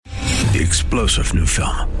The explosive new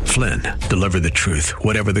film, Flynn, deliver the truth,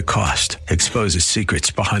 whatever the cost, exposes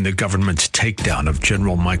secrets behind the government's takedown of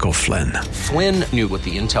General Michael Flynn. Flynn knew what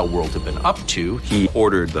the intel world had been up to. He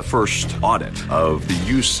ordered the first audit of the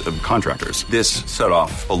use of contractors. This set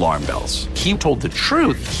off alarm bells. He told the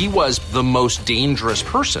truth. He was the most dangerous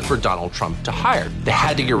person for Donald Trump to hire. They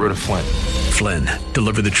had to get rid of Flynn. Flynn,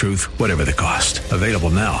 deliver the truth, whatever the cost. Available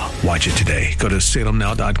now. Watch it today. Go to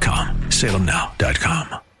salemnow.com.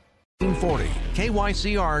 salemnow.com. 40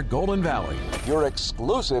 KYCR Golden Valley. Your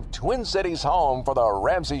exclusive Twin Cities home for the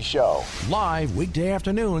Ramsey Show. Live weekday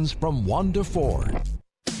afternoons from 1 to 4.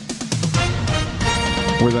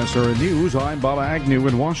 With SRN News, I'm Bob Agnew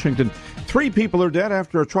in Washington. 3 people are dead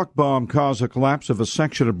after a truck bomb caused a collapse of a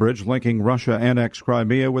section of bridge linking Russia-annexed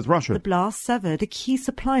Crimea with Russia. The blast severed a key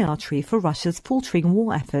supply artery for Russia's faltering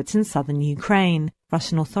war efforts in southern Ukraine.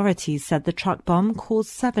 Russian authorities said the truck bomb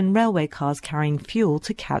caused 7 railway cars carrying fuel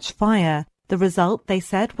to catch fire. The result, they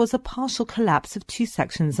said, was a partial collapse of 2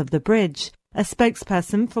 sections of the bridge. A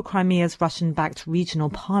spokesperson for Crimea's Russian-backed regional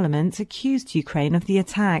parliament accused Ukraine of the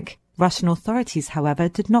attack. Russian authorities, however,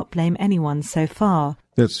 did not blame anyone so far.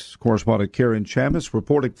 That's correspondent Karen Chamis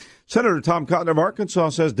reporting. Senator Tom Cotton of Arkansas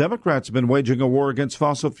says Democrats have been waging a war against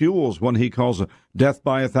fossil fuels, one he calls a death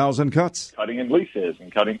by 1,000 cuts. Cutting in leases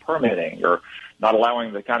and cutting permitting, or not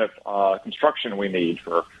allowing the kind of construction we need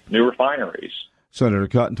for new refineries. Senator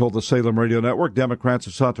Cotton told the Salem Radio Network Democrats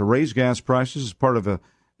have sought to raise gas prices as part of an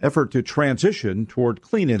effort to transition toward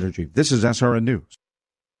clean energy. This is SRN News.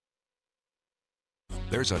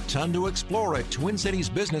 There's a ton to explore at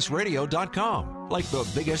TwinCitiesBusinessRadio.com, like the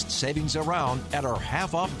biggest savings around at our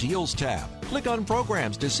half-off deals tab. Click on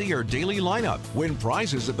programs to see our daily lineup, win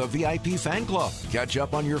prizes at the VIP fan club, catch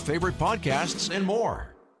up on your favorite podcasts, and more.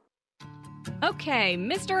 Okay,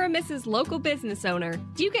 Mr. or Mrs. Local Business Owner,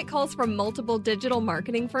 do you get calls from multiple digital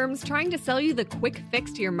marketing firms trying to sell you the quick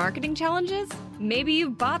fix to your marketing challenges? Maybe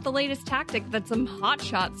you've bought the latest tactic that some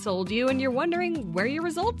hotshot sold you and you're wondering where your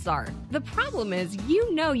results are. The problem is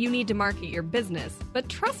you know you need to market your business, but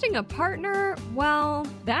trusting a partner, well,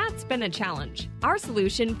 that's been a challenge. Our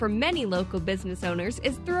solution for many local business owners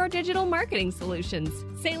is through our digital marketing solutions,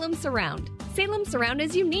 Salem Surround. Salem Surround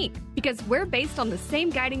is unique because we're based on the same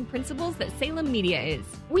guiding principles that Salem Media is.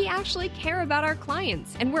 We actually care about our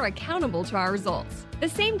clients and we're accountable to our results. The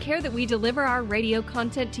same care that we deliver our radio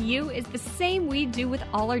content to you is the same we do with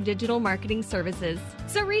all our digital marketing services.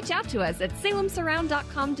 So reach out to us at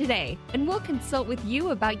salemsurround.com today and we'll consult with you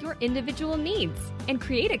about your individual needs and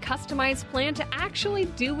create a customized plan to actually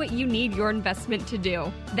do what you need your investment to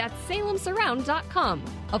do. That's salemsurround.com,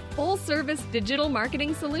 a full-service digital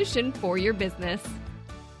marketing solution for your business.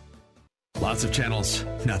 Lots of channels,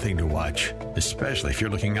 nothing to watch, especially if you're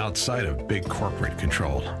looking outside of big corporate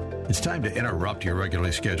control. It's time to interrupt your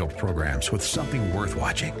regularly scheduled programs with something worth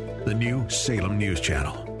watching. The new Salem News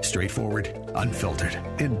Channel. Straightforward, unfiltered,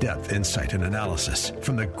 in-depth insight and analysis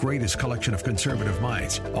from the greatest collection of conservative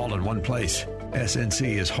minds, all in one place.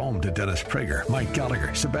 SNC is home to Dennis Prager, Mike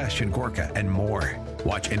Gallagher, Sebastian Gorka, and more.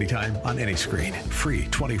 Watch anytime on any screen. Free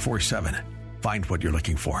 24/7. Find what you're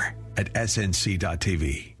looking for at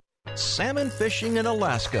snc.tv. Salmon fishing in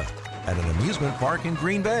Alaska, at an amusement park in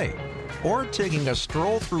Green Bay, or taking a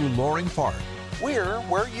stroll through Loring Park. We're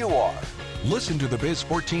where you are. Listen to the Biz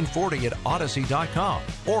 1440 at Odyssey.com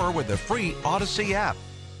or with the free Odyssey app.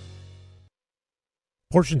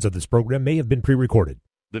 Portions of this program may have been pre-recorded.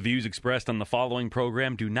 The views expressed on the following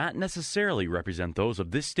program do not necessarily represent those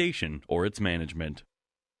of this station or its management.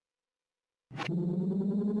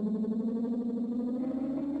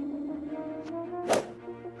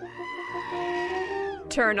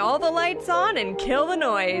 Turn all the lights on and kill the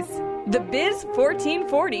noise. The Biz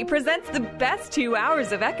 1440 presents the best 2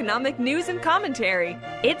 hours of economic news and commentary.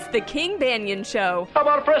 It's the King Banaian Show. How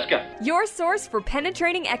about a Fresca? Your source for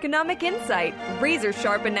penetrating economic insight,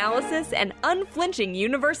 razor-sharp analysis, and unflinching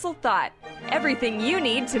universal thought. Everything you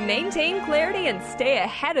need to maintain clarity and stay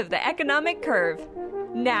ahead of the economic curve.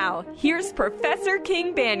 Now, here's Professor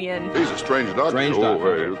King Banaian. He's a strange doctor. Strange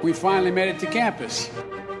doctor. We finally made it to campus.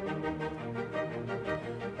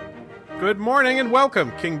 Good morning and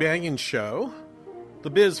welcome, King Banaian Show,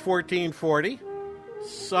 the Biz 1440,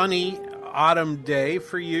 sunny autumn day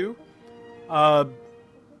for you.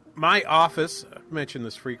 My office, I've mentioned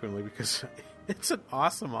this frequently because it's an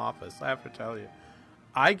awesome office, I have to tell you.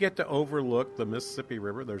 I get to overlook the Mississippi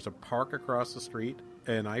River. There's a park across the street,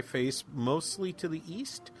 and I face mostly to the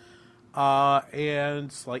east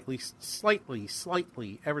and slightly,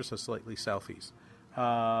 ever so slightly southeast.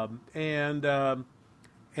 And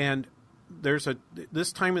there's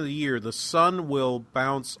this time of the year, the sun will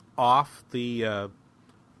bounce off the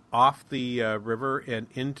off the river and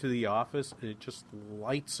into the office. It just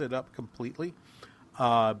lights it up completely,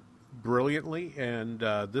 brilliantly. And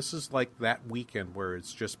this is like that weekend where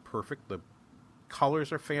it's just perfect. The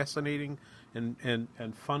colors are fascinating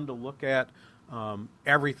and fun to look at.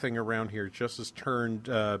 Everything around here just has turned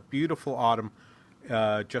beautiful autumn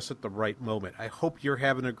just at the right moment. I hope you're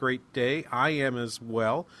having a great day. I am as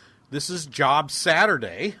well. This is Job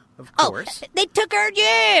Saturday, of course. Oh, they took our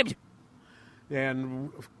jobs!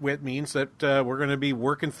 And it means that we're going to be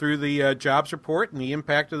working through the jobs report and the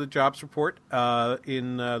impact of the jobs report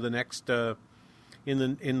in the next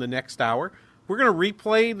hour. We're going to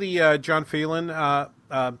replay the John Phelan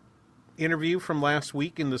interview from last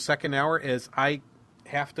week in the second hour, as I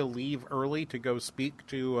have to leave early to go speak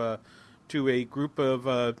to a group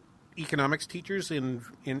of economics teachers in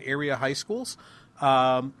area high schools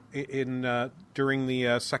during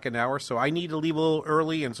the second hour. So I need to leave a little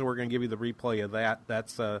early, and so we're going to give you the replay of that.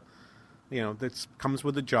 That's that comes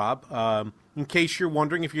with the job. In case you're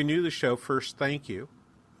wondering, if you're new to the show, first, thank you.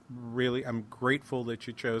 Really, I'm grateful that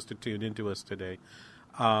you chose to tune into us today.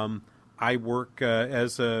 I work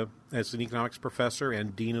as an economics professor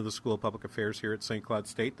and dean of the School of Public Affairs here at St. Cloud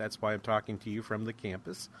State. That's why I'm talking to you from the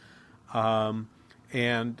campus. And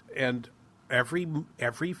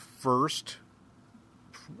every first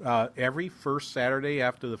Saturday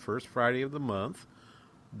after the first Friday of the month,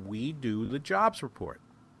 we do the jobs report.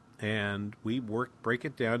 And we break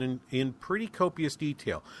it down in pretty copious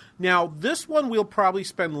detail. Now, this one we'll probably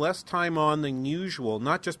spend less time on than usual,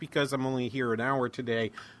 not just because I'm only here an hour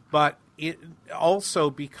today, but it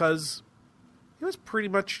also because it was pretty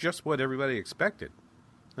much just what everybody expected.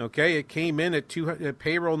 Okay, it came in at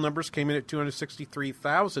payroll numbers came in at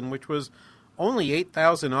 263,000, which was only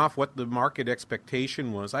 8,000 off what the market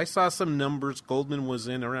expectation was. I saw some numbers. Goldman was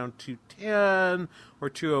in around 210 or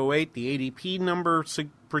 208. The ADP number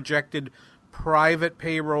projected private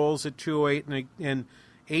payrolls at 208, and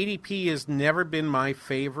ADP has never been my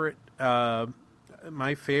favorite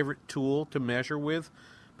tool to measure with,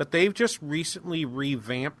 but they've just recently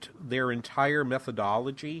revamped their entire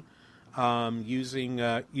methodology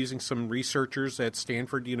using some researchers at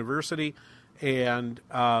Stanford University, and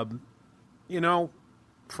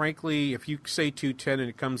frankly, if you say 210 and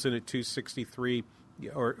it comes in at 263,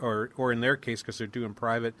 or in their case, because they're doing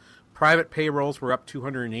private payrolls were up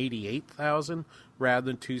 288,000 rather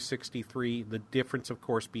than 263. The difference, of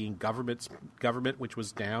course, being government, which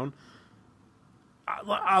was down.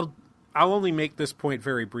 I'll only make this point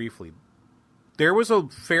very briefly. There was a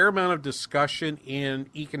fair amount of discussion in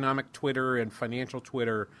economic Twitter and financial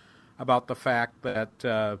Twitter about the fact that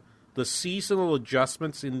the seasonal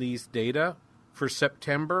adjustments in these data for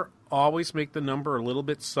September always make the number a little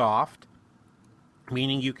bit soft,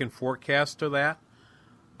 meaning you can forecast to that.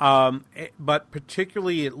 But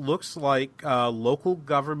particularly it looks like local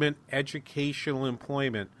government educational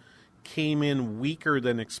employment came in weaker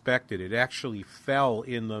than expected. It actually fell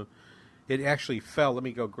Let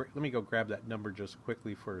me go grab that number just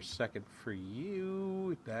quickly for a second for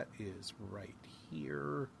you. That is right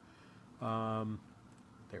here.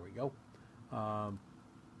 There we go.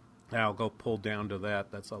 I'll go pull down to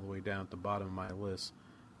that. That's all the way down at the bottom of my list.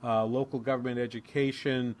 Local government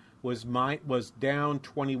education was down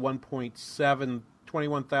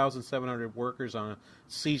 21,700 workers on a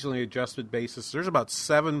seasonally adjusted basis. There's about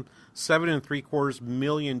 7.75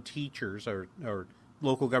 million teachers or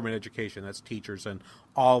local government education. That's teachers and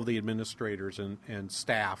all of the administrators and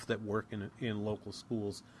staff that work in local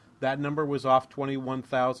schools. That number was off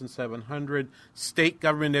 21,700. State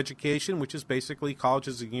government education, which is basically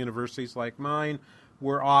colleges and universities like mine,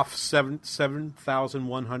 were off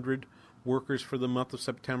 7,100 workers for the month of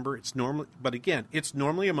September. It's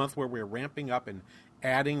normally a month where we're ramping up and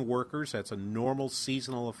adding workers. That's a normal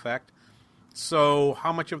seasonal effect. So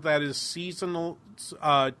how much of that is seasonal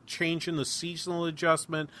change in the seasonal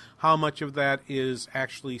adjustment? How much of that is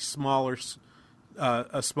actually a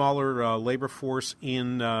smaller labor force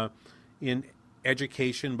in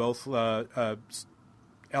education, both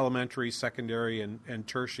elementary, secondary, and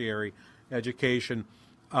tertiary education?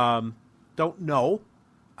 Don't know,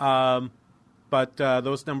 but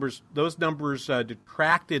those numbers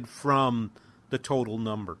detracted from the total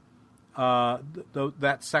number.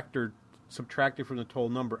 That sector subtracted from the total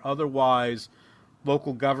number. Otherwise,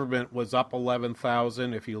 local government was up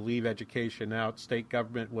 11,000. If you leave education out, state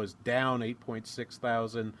government was down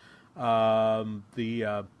 8,600.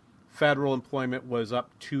 The federal employment was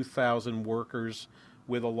up 2,000 workers,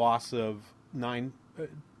 with a loss of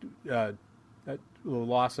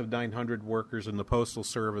 900 workers in the Postal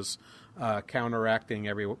Service, counteracting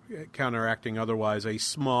otherwise a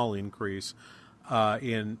small increase.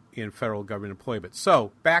 in federal government employment.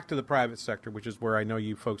 So back to the private sector, which is where I know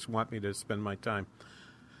you folks want me to spend my time.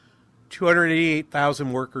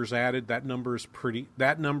 288,000 workers added. That number is pretty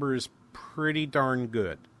darn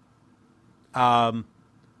good. In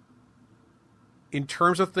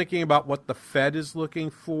terms of thinking about what the Fed is looking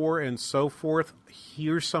for and so forth,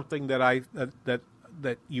 here's something that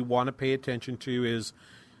you want to pay attention to is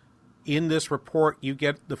in this report you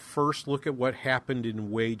get the first look at what happened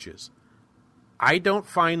in wages. I don't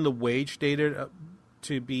find the wage data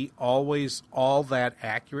to be always all that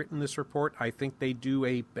accurate in this report. I think they do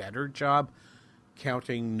a better job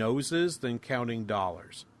counting noses than counting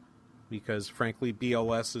dollars, because frankly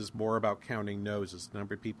BLS is more about counting noses,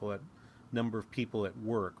 number of people at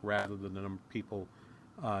work rather than the number of people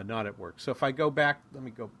not at work. So if I go back, let me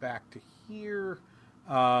go back to here.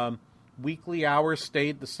 Weekly hours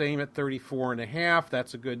stayed the same at 34.5.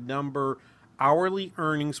 That's a good number. Hourly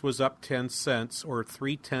earnings was up 10 cents or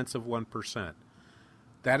 0.3%.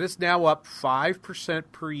 That is now up 5%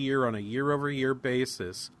 per year on a year-over-year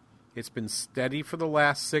basis. It's been steady for the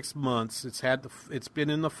last 6 months. It's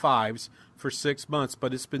been in the fives for 6 months,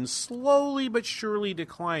 but it's been slowly but surely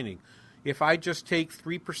declining. If I just take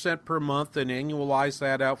 3% per month and annualize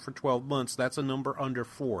that out for 12 months, that's a number under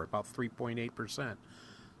 4, about 3.8%.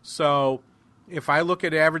 So if I look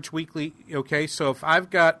at average weekly, okay, so if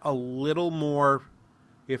I've got a little more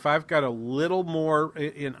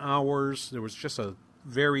in hours, there was just a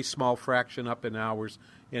very small fraction up in hours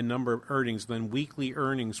in number of earnings, then weekly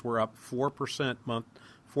earnings were up 4%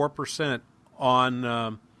 on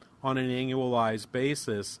an annualized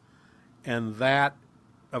basis, and that,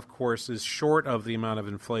 of course, is short of the amount of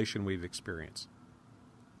inflation we've experienced.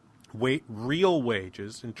 Real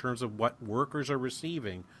wages, in terms of what workers are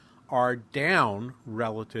receiving, are down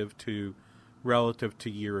relative to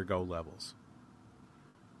year-ago levels.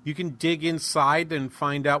 You can dig inside and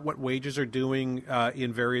find out what wages are doing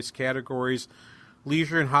in various categories.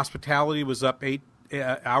 Leisure and hospitality was up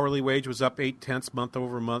hourly wage was up 0.8 month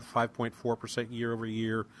over month, 5.4% year over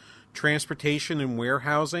year. Transportation and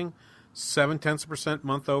warehousing, 0.7%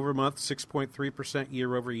 month over month, 6.3%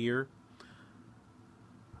 year over year.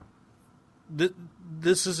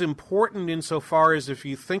 This is important insofar as if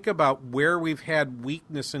you think about where we've had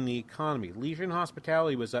weakness in the economy. Leisure and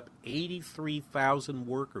hospitality was up 83,000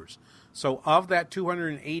 workers. So of that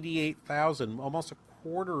 288,000, almost a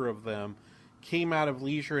quarter of them came out of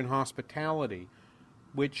leisure and hospitality,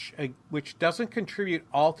 which doesn't contribute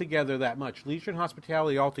altogether that much. Leisure and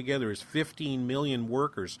hospitality altogether is 15 million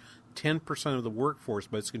workers, 10% of the workforce,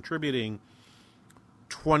 but it's contributing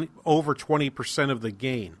over 20% of the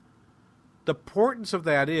gain. The importance of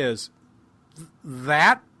that is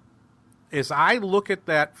that as I look at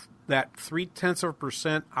that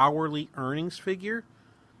 0.3% hourly earnings figure,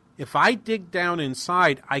 if I dig down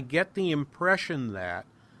inside, I get the impression that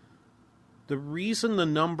the reason the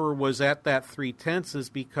number was at that 0.3 is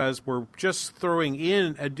because we're just throwing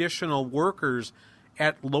in additional workers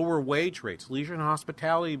at lower wage rates. Leisure and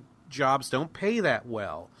hospitality jobs don't pay that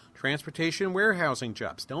well. Transportation and warehousing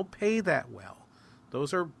jobs don't pay that well.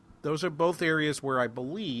 Those are both areas where I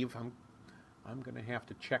believe I'm going to have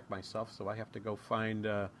to check myself, so I have to go find.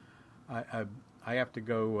 I have to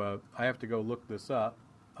go look this up.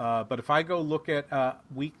 But if I go look at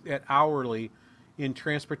hourly in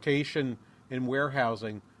transportation and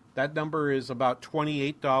warehousing, that number is about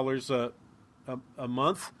 $28 a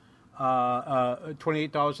month,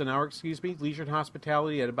 $28 an hour. Excuse me. Leisure and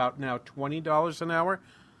hospitality at about now $20 an hour.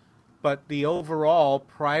 But the overall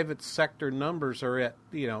private sector numbers are at,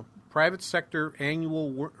 private sector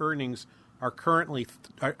annual earnings are currently,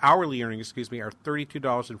 hourly earnings, are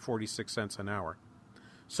 $32.46 an hour.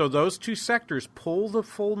 So those two sectors pull the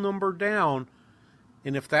full number down,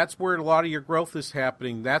 and if that's where a lot of your growth is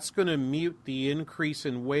happening, that's going to mute the increase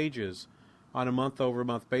in wages on a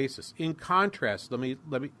month-over-month basis. In contrast,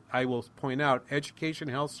 I will point out, education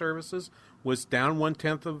health services was down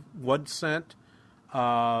 1/10 cent.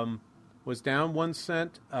 Was down 1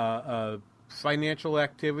 cent. Financial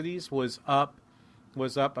activities was up.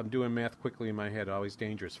 I'm doing math quickly in my head. Always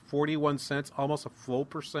dangerous. 41 cents, almost a full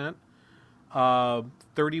percent.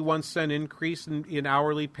 31 cent increase in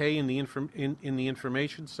hourly pay in the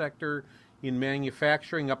information sector. In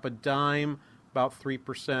manufacturing, up a dime, about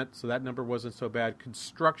 3%. So that number wasn't so bad.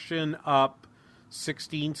 Construction up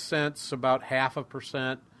 16 cents, about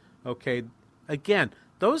 0.5%. Okay, again,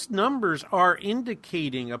 those numbers are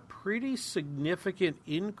indicating a pretty significant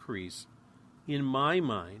increase, in my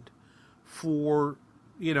mind, for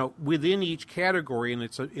within each category, and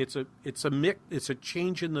it's a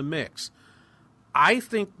change in the mix. I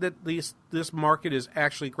think that this market is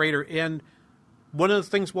actually greater, and one of the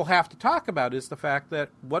things we'll have to talk about is the fact that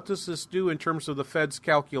what does this do in terms of the Fed's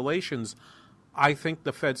calculations? I think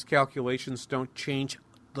the Fed's calculations don't change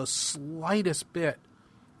the slightest bit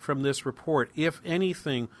from this report. If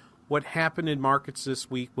anything, what happened in markets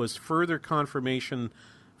this week was further confirmation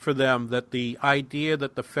for them that the idea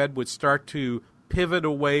that the Fed would start to pivot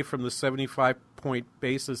away from the 75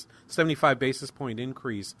 basis point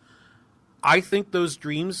increase. I think those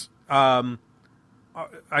dreams are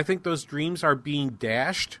being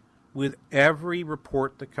dashed with every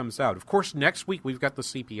report that comes out. Of course, next week we've got the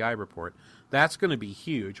CPI report. That's going to be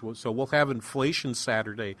huge. So we'll have Inflation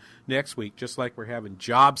Saturday next week, just like we're having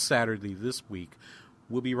Job Saturday this week.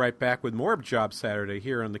 We'll be right back with more of Job Saturday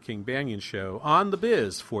here on the King Banaian Show on The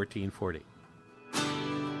Biz 1440.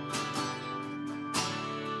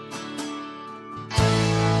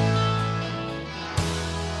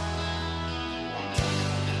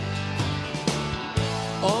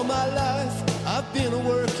 All my life I've been a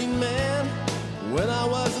working man. When I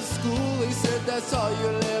was at school they said that's all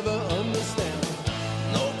you'll ever understand.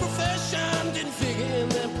 No profession didn't figure in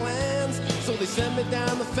their plans, so they sent me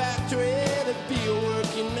down the factory to be a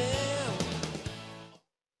working man.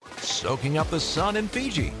 Soaking up the sun in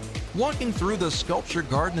Fiji, walking through the sculpture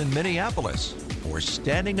garden in Minneapolis, or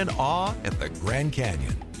standing in awe at the Grand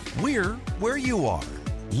Canyon. We're where you are.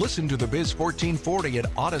 Listen to the Biz 1440 at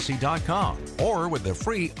Odyssey.com or with the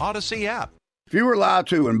free Odyssey app. If you were lied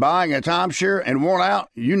to when buying a timeshare and want out,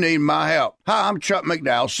 you need my help. Hi, I'm Chuck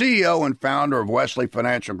McDowell, CEO and founder of Wesley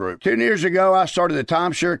Financial Group. 10 years ago, I started the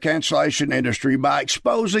timeshare cancellation industry by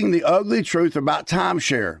exposing the ugly truth about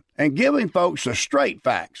timeshare and giving folks the straight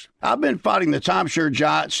facts. I've been fighting the timeshare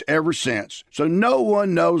giants ever since, so no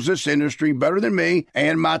one knows this industry better than me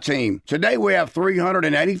and my team. Today, we have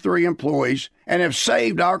 383 employees and have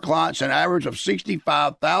saved our clients an average of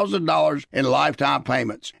 $65,000 in lifetime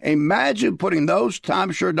payments. Imagine putting those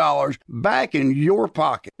timeshare dollars back in your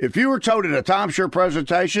pocket. If you were told at a timeshare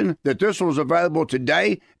presentation that this was available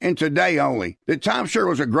today and today only, that timeshare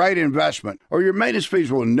was a great investment, or your maintenance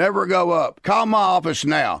fees will never go up, call my office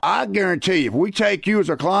now. I guarantee if we take you as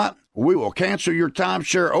a client, we will cancel your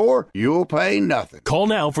timeshare or you'll pay nothing. Call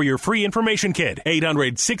now for your free information kit.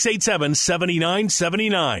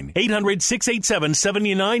 800-687-7979.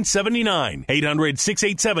 800-687-7979.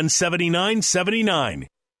 800-687-7979.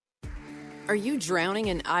 Are you drowning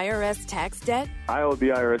in IRS tax debt? I owe the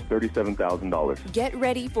IRS $37,000. Get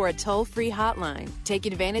ready for a toll-free hotline. Take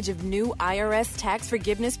advantage of new IRS tax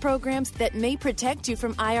forgiveness programs that may protect you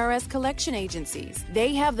from IRS collection agencies.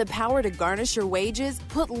 They have the power to garnish your wages,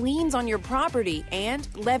 put liens on your property, and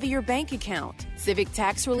levy your bank account. Civic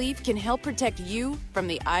Tax Relief can help protect you from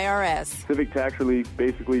the IRS. Civic Tax Relief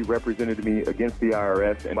basically represented me against the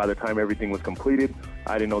IRS, and by the time everything was completed,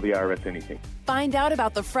 I didn't owe the IRS anything. Find out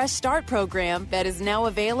about the Fresh Start program that is now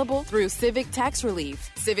available through Civic Tax Relief.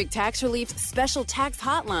 Civic Tax Relief's special tax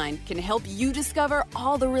hotline can help you discover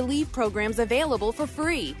all the relief programs available for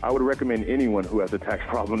free. I would recommend anyone who has a tax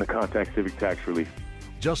problem to contact Civic Tax Relief.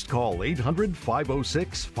 Just call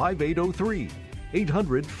 800-506-5803.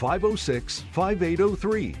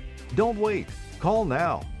 800-506-5803. Don't wait. Call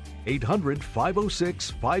now.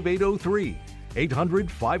 800-506-5803.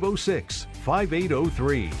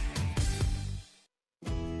 800-506-5803.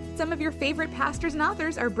 Some of your favorite pastors and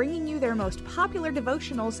authors are bringing you their most popular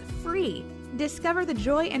devotionals free. Discover the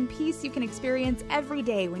joy and peace you can experience every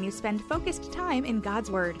day when you spend focused time in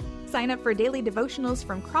God's Word. Sign up for daily devotionals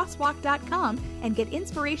from crosswalk.com and get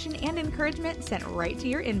inspiration and encouragement sent right to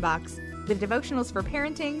your inbox. With devotionals for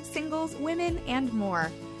parenting, singles, women, and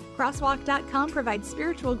more. Crosswalk.com provides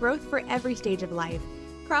spiritual growth for every stage of life.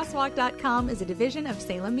 Crosswalk.com is a division of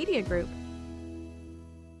Salem Media Group.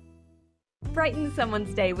 Brighten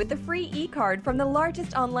someone's day with the free e-card from the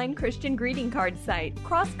largest online Christian greeting card site,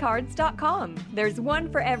 crosscards.com. There's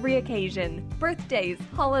one for every occasion, birthdays,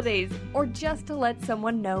 holidays, or just to let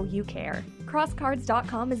someone know you care.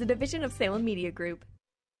 Crosscards.com is a division of Salem Media Group.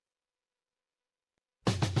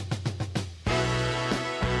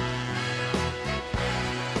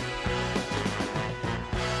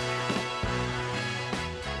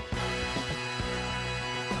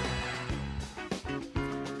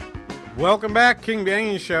 Welcome back, King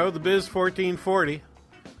Banaian Show, the Biz 1440.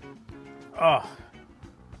 Oh,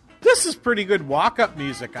 this is pretty good walk-up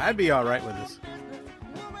music. I'd be all right with this.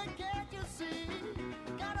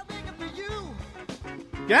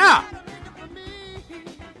 Yeah.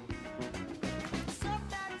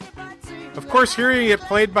 Of course, hearing it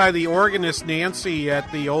played by the organist Nancy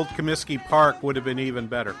at the old Comiskey Park would have been even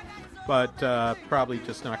better. But probably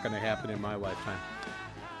just not going to happen in my lifetime.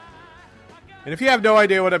 And if you have no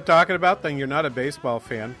idea what I'm talking about, then you're not a baseball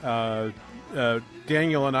fan.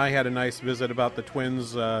 Daniel and I had a nice visit about the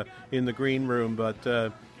Twins in the green room,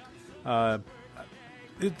 but I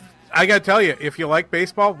got to tell you, if you like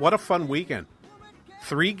baseball, what a fun weekend.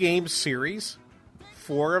 3-game series,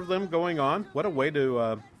 4 of them going on. What a way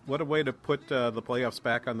to put the playoffs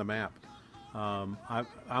back on the map. I'm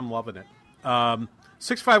loving it.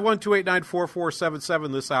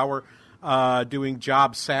 651-289-4477 this hour, doing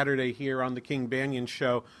Job Saturday here on the King Banaian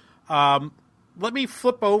Show. Let me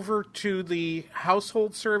flip over to the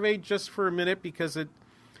household survey just for a minute, because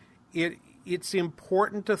it's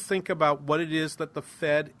important to think about what it is that the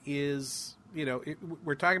Fed is,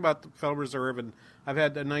 we're talking about the Federal Reserve, and I've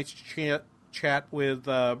had a nice chat with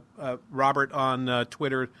Robert on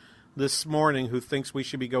Twitter this morning, who thinks we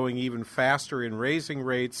should be going even faster in raising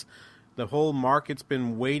rates. The whole market's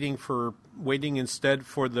been waiting instead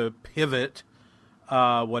for the pivot,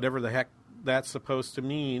 whatever the heck that's supposed to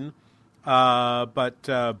mean.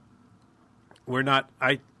 But we're not.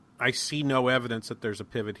 I see no evidence that there's a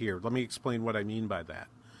pivot here. Let me explain what I mean by that.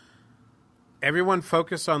 Everyone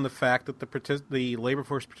focused on the fact that the labor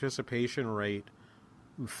force participation rate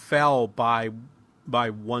fell by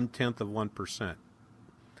 0.1%.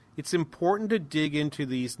 It's important to dig into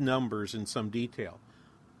these numbers in some detail.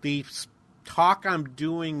 The talk I'm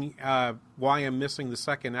doing, why I'm missing the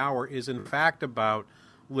second hour, is in fact about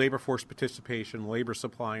labor force participation, labor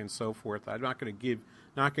supply, and so forth. I'm not going to give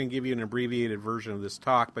you an abbreviated version of this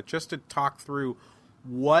talk, but just to talk through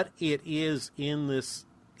what it is in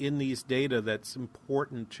these data that's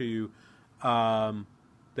important to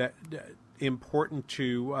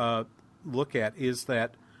look at, is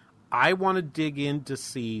that I want to dig in to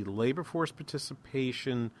see labor force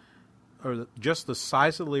participation, or just the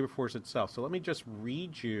size of the labor force itself. So let me just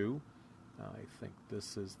read you. I think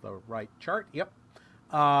this is the right chart. Yep.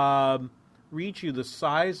 Read you the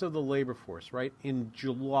size of the labor force, right? In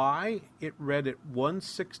July, it read at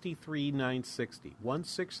 163,960.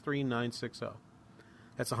 163,960.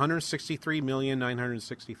 That's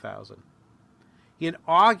 163,960,000. In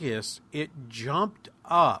August, it jumped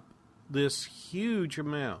up this huge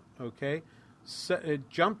amount, okay? So it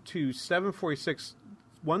jumped to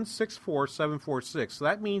 164,746. So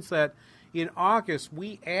that means that in August,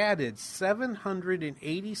 we added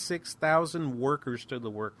 786,000 workers to the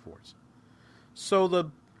workforce.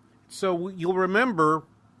 So you'll remember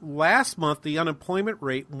last month the unemployment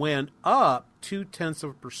rate went up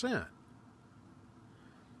 0.2%,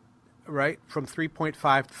 right, from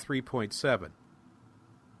 3.5 to 3.7.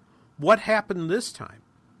 What happened this time?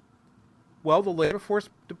 Well, the labor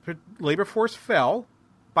force fell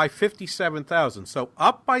by 57,000. So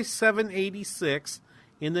up by 786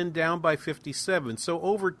 and then down by 57. So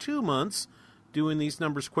over 2 months, doing these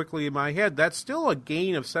numbers quickly in my head, that's still a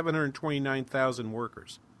gain of 729,000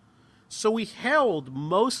 workers. So we held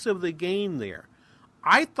most of the gain there.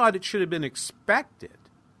 I thought it should have been expected.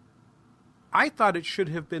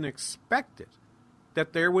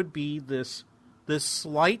 That there would be this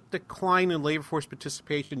slight decline in labor force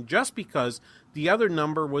participation just because the other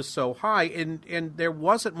number was so high, and there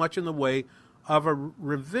wasn't much in the way of a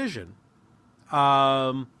revision,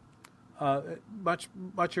 much a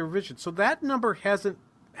revision. So that number hasn't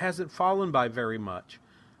fallen by very much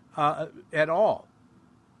at all.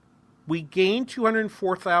 We gained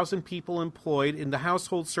 204,000 people employed in the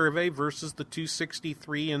household survey versus the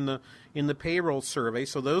 263 in the payroll survey.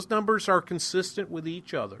 So those numbers are consistent with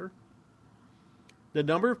each other. The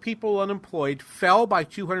number of people unemployed fell by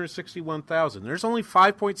 261,000. There's only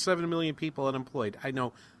 5.7 million people unemployed. I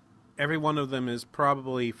know every one of them is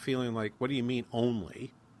probably feeling like, what do you mean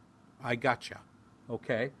only? I gotcha.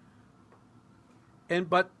 Okay.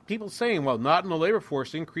 But people saying, well, not in the labor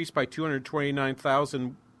force, increased by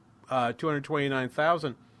 229,000.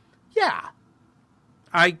 229,000. Yeah.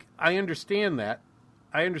 I understand that.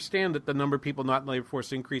 I understand that the number of people not in the labor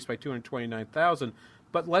force increased by 229,000.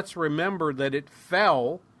 But let's remember that it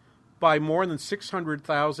fell by more than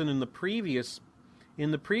 600,000 in the previous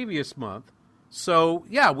month. So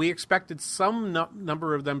yeah, we expected some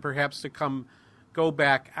number of them perhaps to go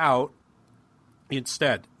back out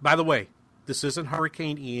instead. By the way, this isn't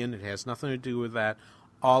Hurricane Ian. It has nothing to do with that.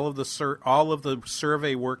 All of the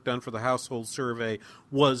survey work done for the household survey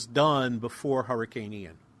was done before Hurricane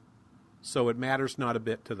Ian, so it matters not a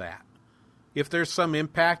bit to that. If there's some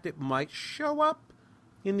impact, it might show up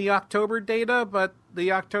in the October data, but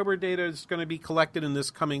the October data is going to be collected in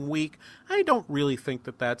this coming week. I don't really think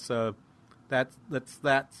that's that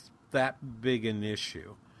big an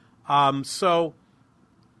issue. So,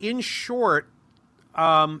 in short,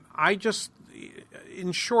 I'm going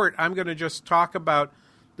to just talk about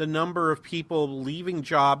the number of people leaving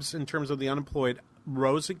jobs in terms of the unemployed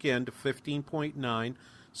rose again to 15.9.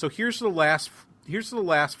 So here's the last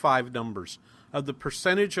 5 numbers of the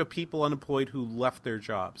percentage of people unemployed who left their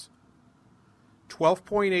jobs.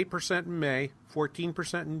 12.8% in May,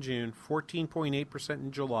 14% in June, 14.8%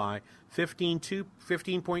 in July,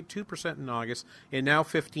 15.2% in August, and now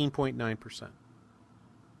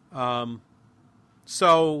 15.9%.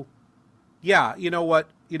 So, yeah, you know what,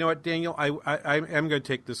 Daniel, I am going to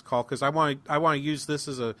take this call because I want to use this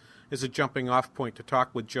as a jumping off point to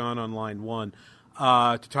talk with John on line 1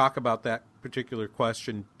 to talk about that particular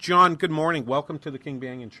question. John, good morning. Welcome to the King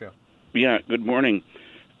Banaian Show. Yeah, good morning.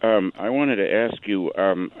 I wanted to ask you,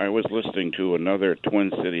 I was listening to another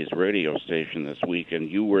Twin Cities radio station this week, and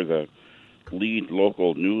you were the lead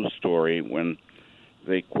local news story when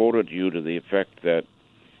they quoted you to the effect that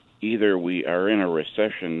either we are in a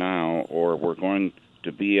recession now or we're going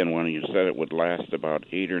to be in one. You said it would last about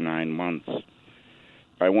 8 or 9 months.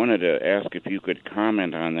 I wanted to ask if you could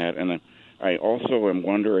comment on that, and I also am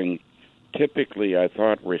wondering, typically I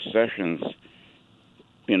thought recessions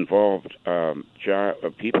involved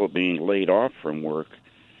people being laid off from work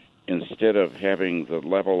instead of having the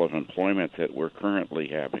level of employment that we're currently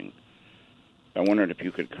having. I wondered if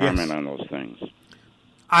you could comment on those things.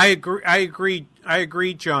 I agree,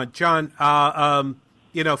 John. John,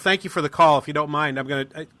 thank you for the call. If you don't mind, I'm going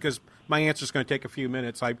to, because my answer is going to take a few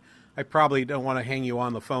minutes. I probably don't want to hang you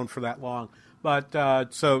on the phone for that long. But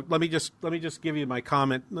so let me just give you my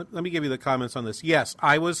comment. Let me give you the comments on this. Yes,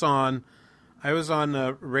 I was on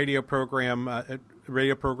a radio program at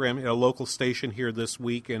a local station here this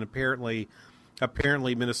week, and apparently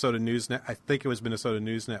Minnesota News I think it was Minnesota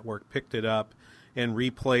News Network picked it up and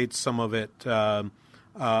replayed some of it on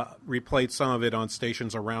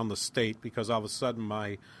stations around the state, because all of a sudden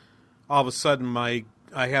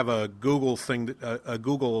I have a Google thing, a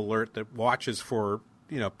Google alert that watches for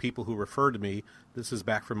people who refer to me. This is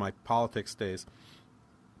back from my politics days,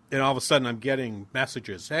 and all of a sudden I'm getting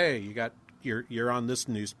messages. Hey, you're on this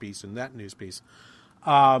news piece and that news piece.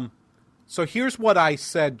 So here's what I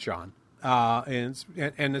said, John, and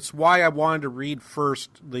it's why I wanted to read first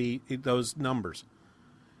those numbers.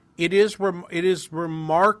 It is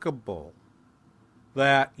remarkable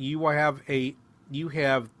that you have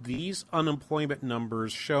these unemployment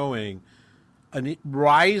numbers showing a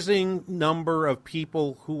rising number of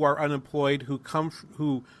people who are unemployed who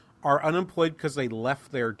are unemployed because they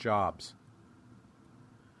left their jobs.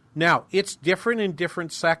 Now, it's different in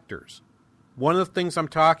different sectors. One of the things I'm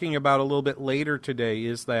talking about a little bit later this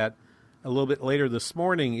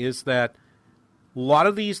morning, is that a lot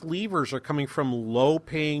of these leavers are coming from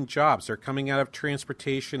low-paying jobs. They're coming out of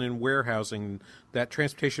transportation and warehousing, that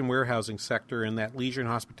transportation warehousing sector and that leisure and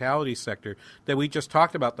hospitality sector that we just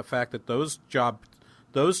talked about, the fact that those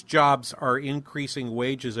jobs are increasing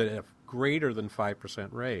wages at a greater than 5%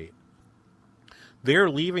 rate. They're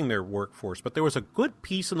leaving their workforce. But there was a good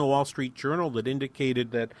piece in the Wall Street Journal that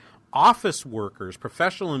indicated that office workers,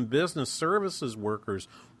 professional and business services workers,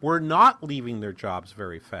 were not leaving their jobs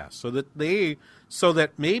very fast. So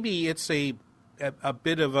that maybe it's a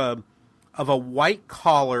bit of a white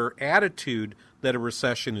collar attitude that a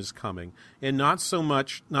recession is coming, and not so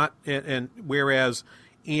much whereas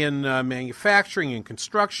in manufacturing and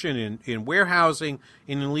construction, in warehousing,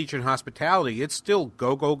 and in leisure and hospitality, it's still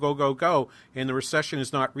go, go, go, go, go, and the recession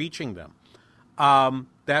is not reaching them.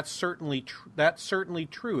 That's certainly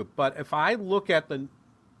true. But if I look at the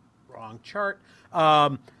wrong chart,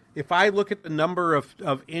 if I look at the number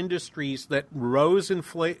of industries that rose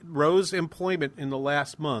employment in the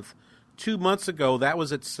last month, 2 months ago that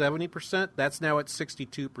was at 70%. That's now at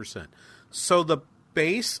 62%. So the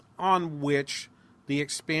base on which the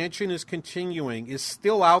expansion is continuing is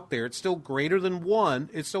still out there. It's still greater than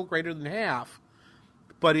 1. It's still greater than half,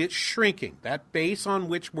 but it's shrinking. That base on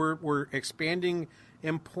which we're expanding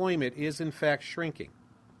employment is in fact shrinking,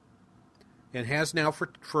 and has now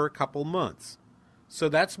for a couple months. So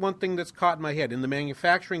that's one thing that's caught in my head. In the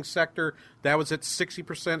manufacturing sector, that was at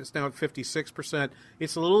 60%. It's now at 56%.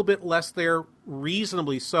 It's a little bit less there,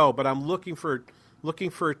 reasonably so, but I'm looking for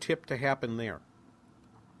a tip to happen there.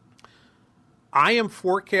 I am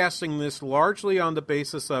forecasting this largely on the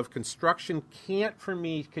basis of construction can't, for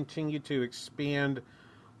me, continue to expand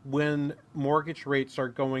when mortgage rates are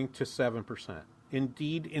going to 7%.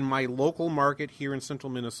 Indeed, in my local market here in central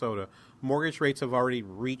Minnesota, mortgage rates have already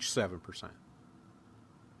reached 7%.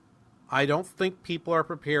 I don't think people are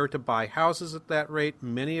prepared to buy houses at that rate.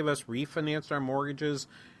 Many of us refinanced our mortgages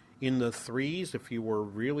in the 3s. If you were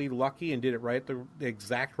really lucky and did it right at the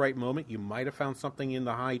exact right moment, you might have found something in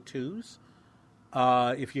the high 2s.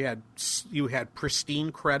 If you had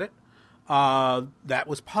pristine credit, that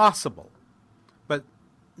was possible.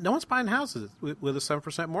 no one's buying houses with a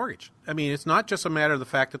 7% mortgage. I mean, it's not just a matter of the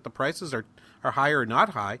fact that the prices are high or not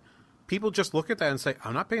high. People just look at that and say,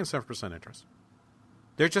 I'm not paying 7% interest.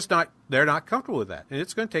 They're not comfortable with that. And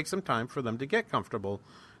it's going to take some time for them to get comfortable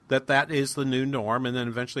that is the new norm, and then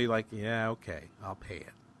eventually yeah, okay, I'll pay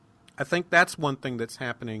it. I think that's one thing that's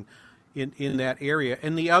happening in that area.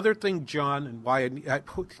 And the other thing, John, and why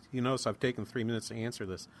you notice I've taken 3 minutes to answer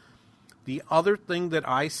this. The other thing that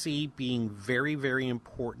I see being very, very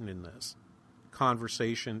important in this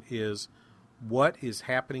conversation is what is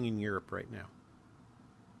happening in Europe right now,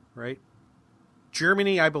 right?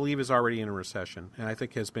 Germany, I believe, is already in a recession, and I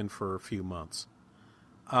think has been for a few months.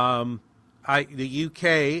 The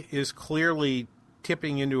UK is clearly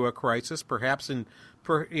tipping into a crisis, perhaps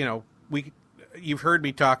you've heard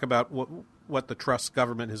me talk about what the Truss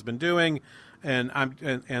government has been doing, and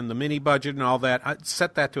the mini budget and all that. I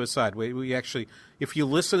set that to aside. We actually, if you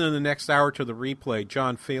listen in the next hour to the replay,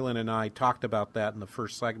 John Phelan and I talked about that in the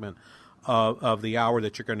first segment of the hour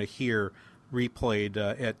that you're going to hear replayed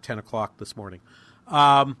at 10 o'clock this morning.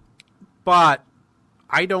 But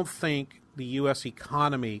I don't think the U.S.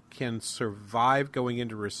 economy can survive going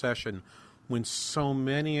into recession when so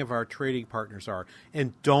many of our trading partners are.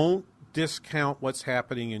 And don't discount what's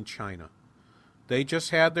happening in China. They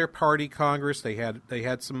just had their party congress. They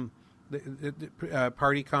had some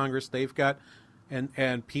party congress. They've got,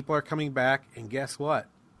 and people are coming back. And guess what?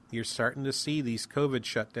 You're starting to see these COVID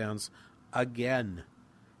shutdowns again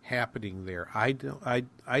happening there.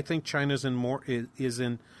 I think China's in more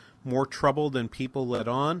trouble than people let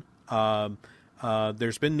on.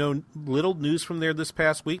 There's been little news from there this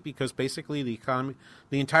past week because basically the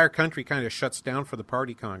entire country kind of shuts down for the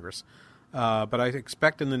party congress. But I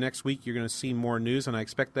expect in the next week you're going to see more news, and I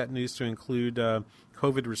expect that news to include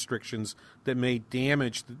COVID restrictions that may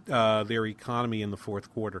damage their economy in the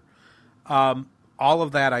fourth quarter. All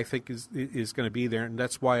of that, I think, is going to be there, and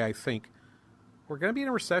that's why I think we're going to be in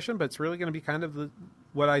a recession, but it's really going to be kind of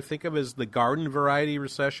what I think of as the garden variety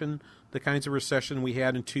recession, the kinds of recession we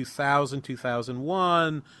had in 2000,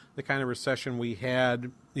 2001, the kind of recession we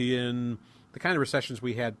had recessions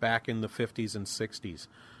we had back in the 50s and 60s.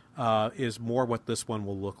 Is more what this one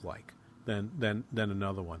will look like than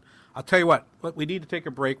another one. I'll tell you what, we need to take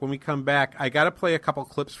a break. When we come back, I got to play a couple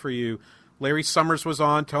clips for you. Larry Summers was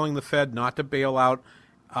on telling the Fed not to bail out.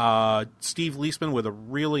 Steve Leisman with a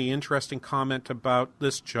really interesting comment about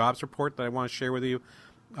this jobs report that I want to share with you.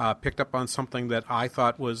 Picked up on something that I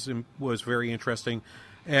thought was very interesting.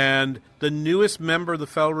 And the newest member of the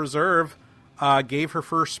Federal Reserve gave her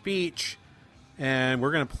first speech. And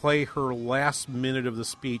we're going to play her last minute of the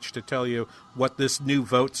speech to tell you what this new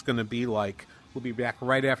vote's going to be like. We'll be back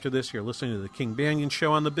right after this. You're listening to the King Banyan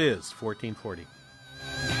Show on the Biz, 1440.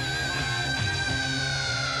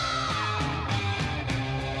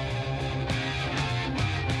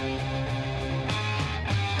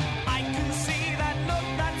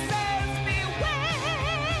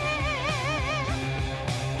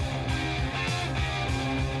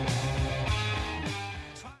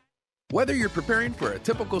 Whether you're preparing for a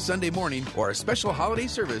typical Sunday morning or a special holiday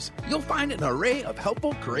service, you'll find an array of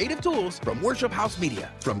helpful, creative tools from Worship House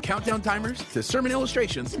Media. From countdown timers to sermon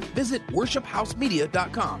illustrations, visit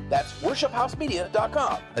worshiphousemedia.com. That's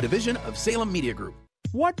worshiphousemedia.com, a division of Salem Media Group.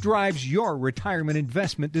 What drives your retirement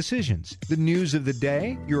investment decisions? The news of the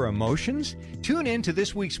day? Your emotions? Tune in to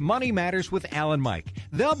this week's Money Matters with Al and Mike.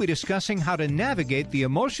 They'll be discussing how to navigate the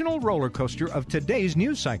emotional roller coaster of today's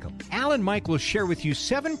news cycle. Al and Mike will share with you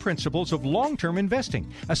 7 principles of long-term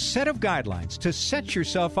investing, a set of guidelines to set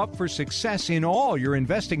yourself up for success in all your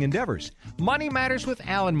investing endeavors. Money Matters with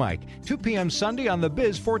Al and Mike, 2 p.m. Sunday on the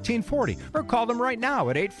Biz 1440, or call them right now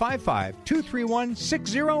at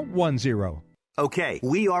 855-231-6010. Okay,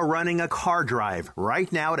 we are running a car drive right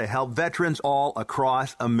now to help veterans all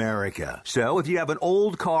across America. So if you have an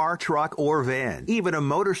old car, truck, or van, even a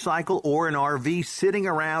motorcycle or an RV sitting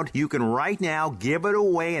around, you can right now give it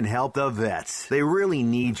away and help the vets. They really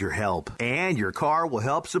need your help. And your car will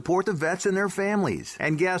help support the vets and their families.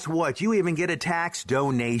 And guess what? You even get a tax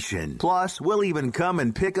donation. Plus, we'll even come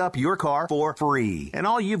and pick up your car for free. And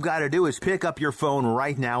all you've got to do is pick up your phone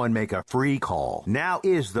right now and make a free call. Now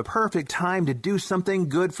is the perfect time to do something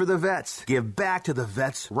good for the vets. Give back to the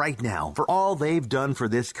vets right now for all they've done for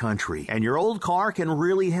this country. And your old car can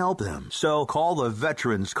really help them. So call the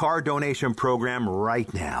Veterans Car Donation Program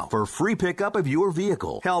right now for free pickup of your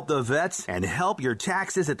vehicle. Help the vets and help your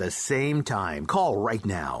taxes at the same time. Call right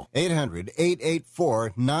now.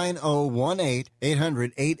 800-884-9018.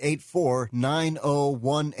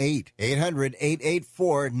 800-884-9018.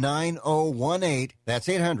 800-884-9018. That's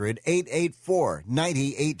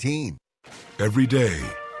 800-884-9018. Every day,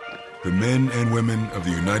 The men and women of the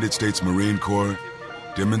United States Marine Corps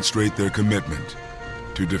demonstrate their commitment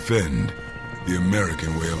to defend the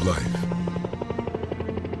American way of life.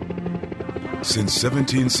 Since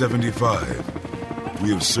 1775, we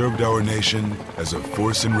have served our nation as a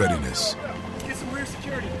force in readiness.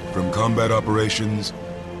 From combat operations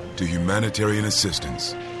to humanitarian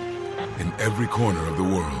assistance in every corner of the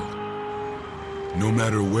world. No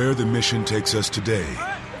matter where the mission takes us today,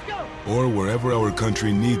 or wherever our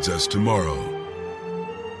country needs us tomorrow,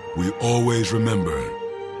 we always remember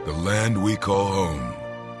the land we call home.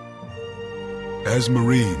 As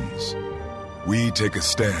Marines, we take a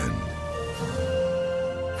stand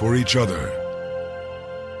for each other,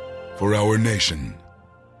 for our nation,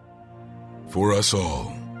 for us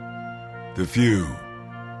all. The few,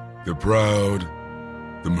 the proud,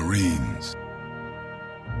 the Marines.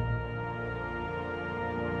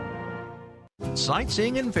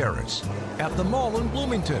 Sightseeing in Paris, at the mall in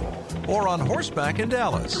Bloomington, or on horseback in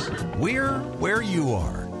Dallas. We're where you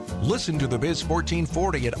are. Listen to the Biz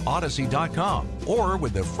 1440 at Odyssey.com or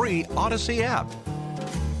with the free Odyssey app.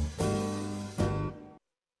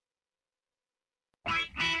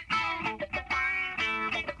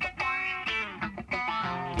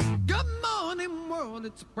 Good morning, world.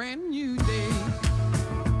 It's a brand new day.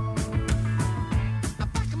 I'm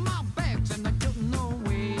packing my bags and I don't know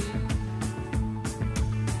way.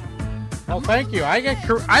 Well, thank you. I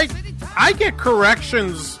get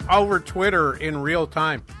corrections over Twitter in real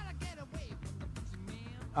time.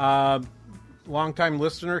 Longtime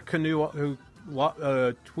listener Canoe, who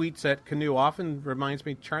tweets at Canoe often, reminds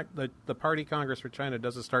me the Party Congress for China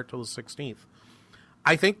doesn't start till the 16th.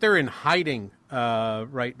 I think they're in hiding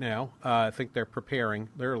right now. I think they're preparing.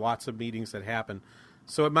 There are lots of meetings that happen,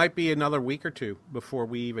 so it might be another week or two before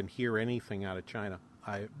we even hear anything out of China.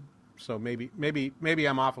 So maybe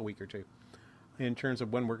I'm off a week or two in terms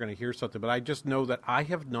of when we're going to hear something. But I just know that I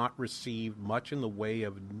have not received much in the way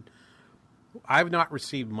of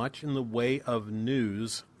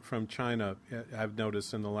news from China. I've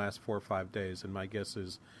noticed in the last 4 or 5 days, and my guess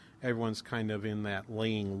is everyone's kind of in that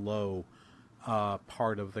laying low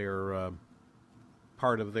part of their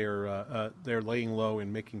they're laying low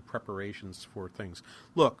and making preparations for things.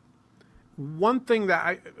 Look, one thing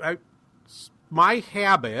that my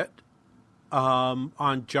habit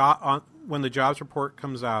when the jobs report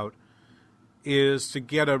comes out is to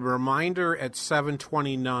get a reminder at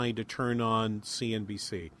 7:29 to turn on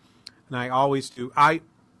CNBC, and I always do. I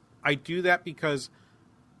do that because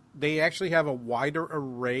they actually have a wider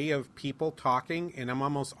array of people talking, and I'm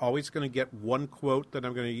almost always going to get one quote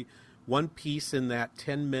that one piece in that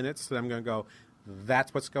 10 minutes that I'm going to go,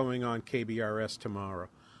 that's what's going on KBRS tomorrow.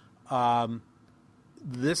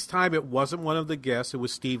 This time it wasn't one of the guests. It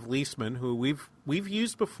was Steve Leisman, who we've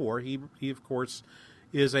used before. He of course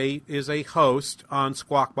is a host on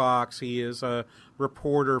Squawk Box. He is a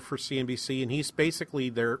reporter for CNBC, and he's basically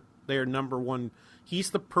their number one. He's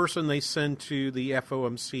the person they send to the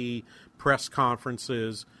FOMC press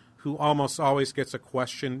conferences, who almost always gets a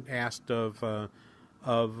question asked of the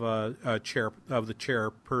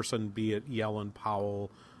chairperson, be it Yellen, Powell.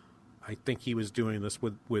 I think he was doing this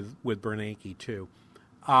with Bernanke too.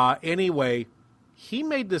 Anyway, he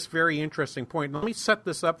made this very interesting point. Let me set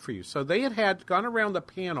this up for you. So they had gone around the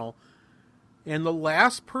panel, and the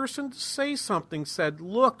last person to say something said,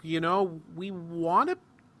 look, we want to,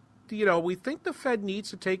 we think the Fed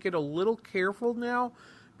needs to take it a little careful now,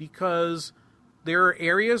 because there are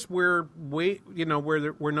areas where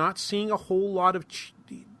we're not seeing a whole lot of,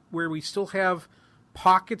 where we still have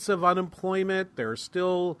pockets of unemployment. There's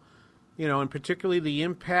still, and particularly the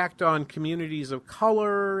impact on communities of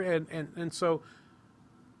color. And so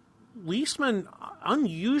Leisman,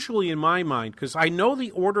 unusually in my mind, because I know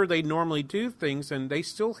the order they normally do things, and they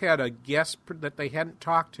still had a guest that they hadn't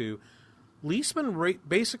talked to. Leisman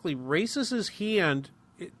basically raises his hand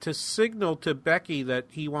to signal to Becky that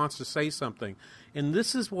he wants to say something. And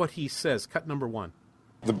this is what he says, cut number one.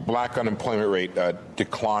 The black unemployment rate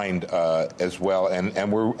declined as well,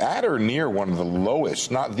 and we're at or near one of the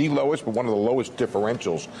lowest, not the lowest, but one of the lowest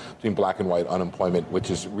differentials between black and white unemployment,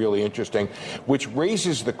 which is really interesting, which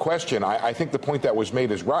raises the question. I think the point that was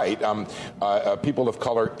made is right. People of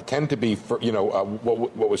color tend to be,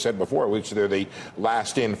 what was said before, which they're the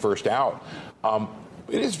last in, first out.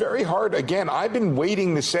 It is very hard. Again, I've been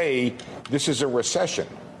waiting to say this is a recession.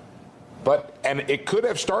 And it could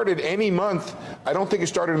have started any month. I don't think it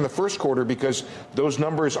started in the first quarter because those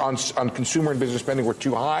numbers on consumer and business spending were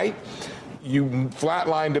too high. you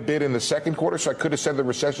flatlined a bit in the second quarter, so I could have said the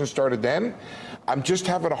recession started then. I'm just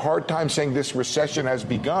having a hard time saying this recession has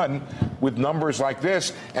begun with numbers like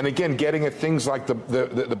this. And again, getting at things like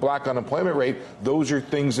the black unemployment rate, those are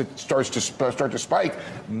things that start to spike.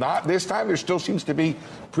 Not this time. There still seems to be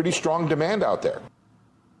pretty strong demand out there.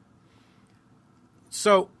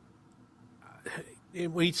 So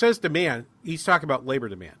when he says demand, he's talking about labor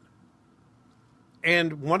demand.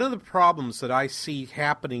 And one of the problems that I see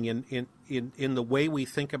happening in the way we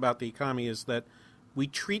think about the economy is that we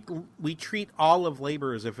treat all of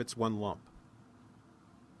labor as if it's one lump.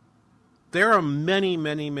 There are many,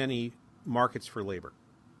 many, many markets for labor.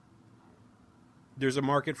 There's a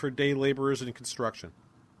market for day laborers in construction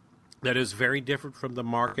that is very different from the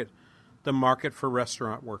market for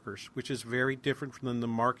restaurant workers, which is very different from the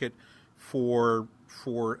market for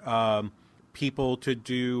people to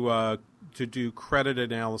do credit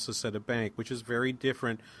analysis at a bank, which is very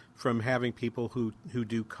different from having people who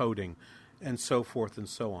do coding and so forth and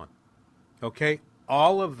so on. Okay?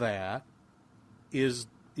 All of that is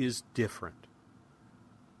different.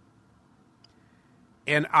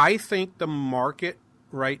 And I think the market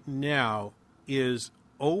right now is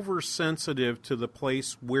oversensitive to the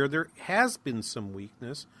place where there has been some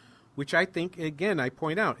weakness, which I think, again, I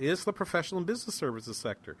point out, is the professional and business services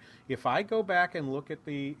sector. If I go back and look at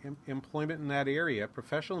the employment in that area,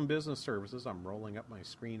 professional and business services, I'm rolling up my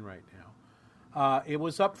screen right now, it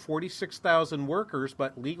was up 46,000 workers,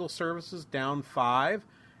 but legal services down 5,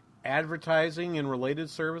 advertising and related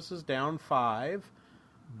services down 5,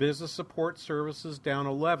 business support services down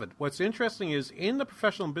 11. What's interesting is in the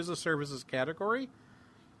professional and business services category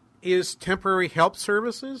is temporary help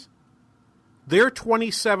services. They're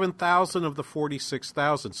 27,000 of the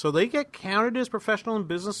 46,000. So they get counted as professional and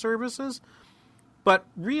business services, but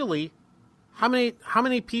really, how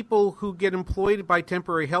many people who get employed by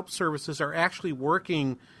temporary help services are actually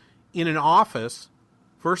working in an office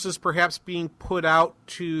versus perhaps being put out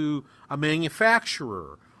to a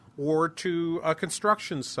manufacturer or to a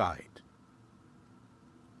construction site?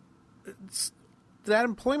 That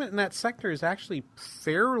employment in that sector is actually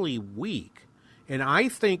fairly weak. And I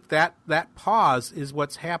think that pause is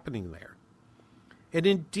what's happening there. And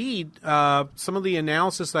indeed, some of the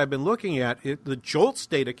analysis I've been looking at, the JOLTS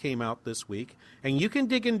data came out this week, and you can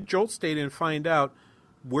dig into JOLTS data and find out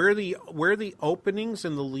where the openings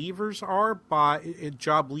and the levers are by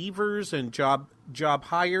job levers and job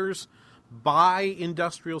hires by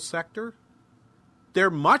industrial sector. They're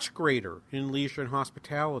much greater in leisure and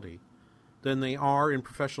hospitality than they are in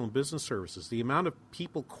professional and business services. The amount of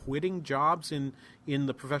people quitting jobs in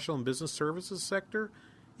the professional and business services sector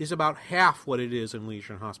is about half what it is in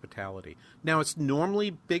leisure and hospitality. Now, it's normally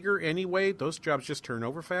bigger anyway. Those jobs just turn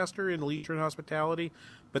over faster in leisure and hospitality,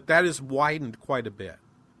 but that has widened quite a bit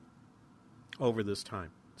over this time.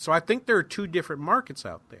 So I think there are two different markets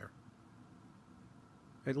out there.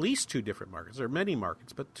 At least two different markets. There are many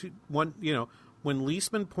markets, but when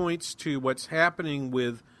Leisman points to what's happening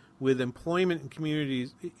with employment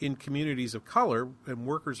in communities of color and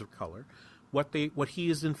workers of color, what he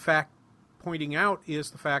is in fact pointing out is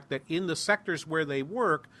the fact that in the sectors where they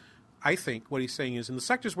work, I think what he's saying is in the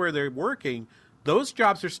sectors where they're working, those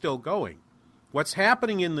jobs are still going. What's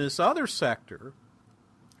happening in this other sector,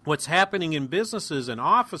 what's happening in businesses and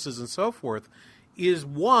offices and so forth, is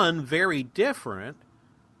very different.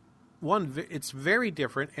 It's very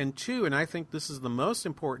different, and two, and I think this is the most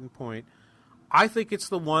important point, I think it's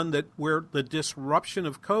the one where the disruption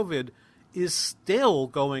of COVID is still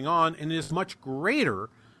going on and is much greater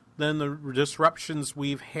than the disruptions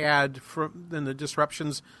we've had than the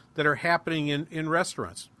disruptions that are happening in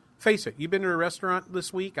restaurants. Face it, you've been to a restaurant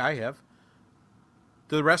this week? I have.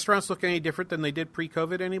 Do the restaurants look any different than they did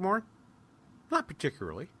pre-COVID anymore? Not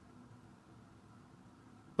particularly.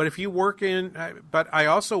 But if you work but I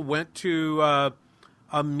also went to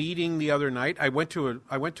a meeting the other night. I went to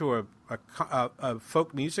a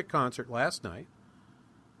folk music concert last night.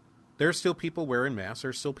 There's still people wearing masks.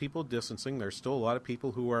 There's still people distancing. There's still a lot of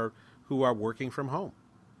people who are working from home.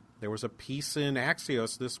 There was a piece in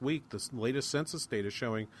Axios this week, the latest census data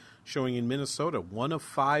showing in Minnesota, 1 of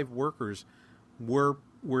 5 workers were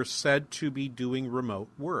said to be doing remote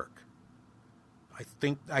work.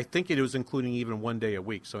 I think it was including even 1 day a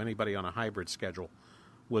week. So anybody on a hybrid schedule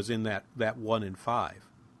was in that 1 in 5.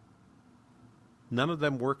 None of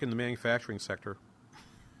them work in the manufacturing sector.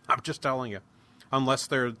 I'm just telling you, unless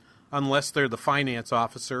they're the finance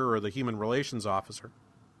officer or the human relations officer.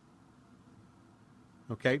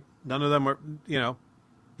 Okay, none of them are.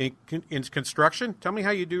 In construction. Tell me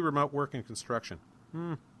how you do remote work in construction.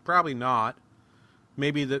 Probably not.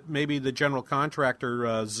 Maybe the general contractor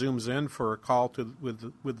zooms in for a call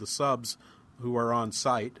with the subs who are on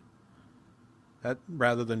site,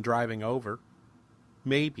 rather than driving over.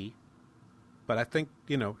 Maybe. But I think,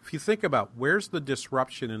 if you think about where's the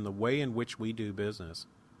disruption in the way in which we do business,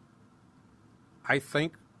 I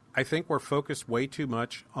think we're focused way too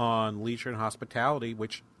much on leisure and hospitality,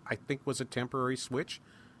 which I think was a temporary switch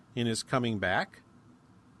and is coming back.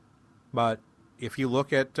 But if you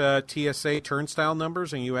look at TSA turnstile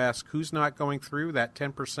numbers and you ask who's not going through that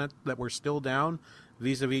 10% that we're still down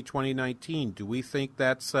vis-a-vis 2019, do we think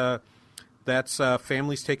that's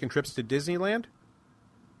families taking trips to Disneyland?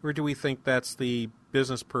 Or do we think that's the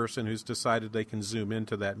business person who's decided they can zoom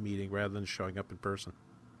into that meeting rather than showing up in person?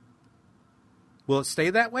 Will it stay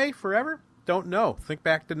that way forever? Don't know. Think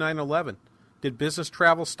back to 9/11. Did business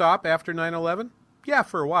travel stop after 9/11? Yeah,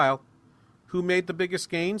 for a while. Who made the biggest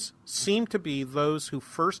gains? Seemed to be those who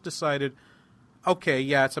first decided, okay,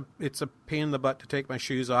 yeah, it's a pain in the butt to take my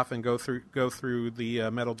shoes off and go through the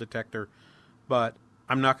metal detector, but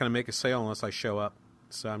I'm not going to make a sale unless I show up,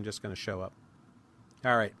 so I'm just going to show up.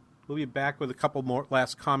 All right, we'll be back with a couple more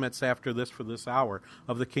last comments after this for this hour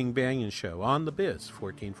of the King Banaian Show on the Biz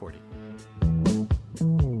 1440.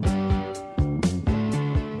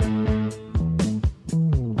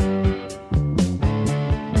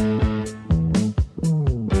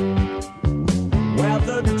 Well,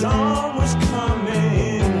 the dawn was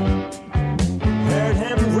coming, heard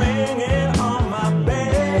him ringing on my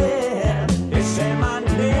bed. They say my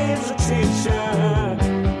name's a teacher,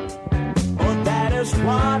 oh, that is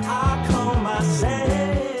what I call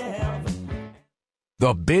myself.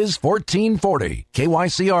 The Biz 1440,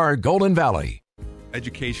 KYCR Golden Valley.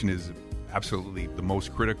 Education is absolutely the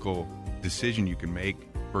most critical decision you can make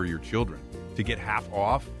for your children. To get half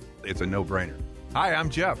off, it's a no-brainer. Hi, I'm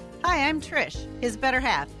Jeff. Hi, I'm Trish, his better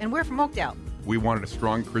half, and we're from Oakdale. We wanted a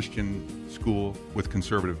strong Christian school with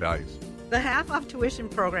conservative values. The half-off tuition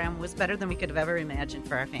program was better than we could have ever imagined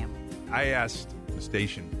for our family. I asked the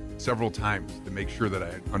station several times to make sure that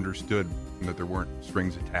I understood that there weren't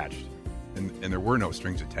strings attached, and there were no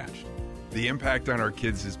strings attached. The impact on our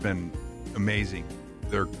kids has been amazing.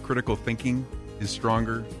 Their critical thinking is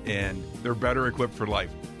stronger, and they're better equipped for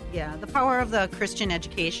life. Yeah, the power of the Christian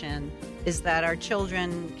education is that our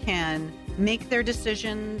children can make their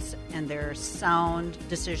decisions, and their sound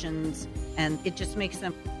decisions, and it just makes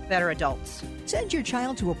them better adults. Send your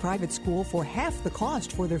child to a private school for half the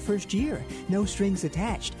cost for their first year. No strings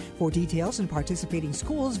attached. For details and participating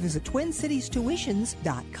schools, visit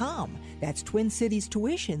TwinCitiesTuitions.com. That's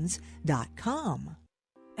TwinCitiesTuitions.com.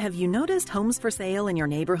 Have you noticed homes for sale in your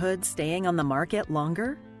neighborhood staying on the market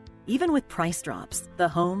longer? Even with price drops, the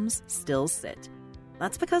homes still sit.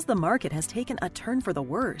 That's because the market has taken a turn for the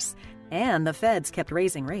worse, and the Fed's kept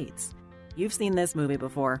raising rates. You've seen this movie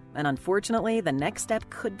before, and unfortunately, the next step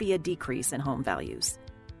could be a decrease in home values.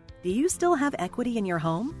 Do you still have equity in your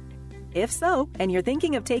home? If so, and you're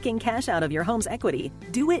thinking of taking cash out of your home's equity,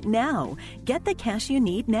 do it now. Get the cash you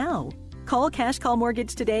need now. Call Cash Call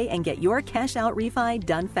Mortgage today and get your cash out refi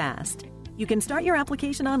done fast. You can start your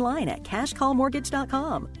application online at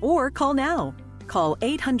cashcallmortgage.com or call now. Call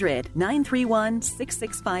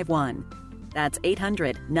 800-931-6651. That's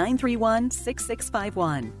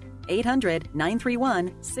 800-931-6651.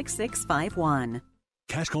 800-931-6651.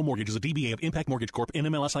 Cash Call Mortgage is a DBA of Impact Mortgage Corp.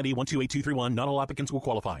 NMLS ID 128231. Not all applicants will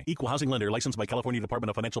qualify. Equal housing lender licensed by California Department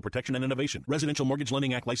of Financial Protection and Innovation. Residential Mortgage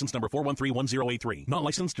Lending Act license number 4131083. Not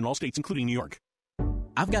licensed in all states, including New York.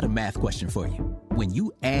 I've got a math question for you. When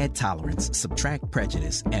you add tolerance, subtract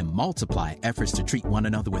prejudice, and multiply efforts to treat one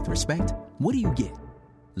another with respect, what do you get?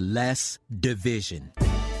 Less division.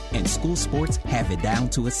 And school sports have it down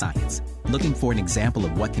to a science. Looking for an example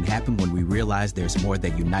of what can happen when we realize there's more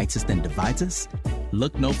that unites us than divides us?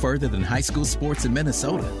 Look no further than high school sports in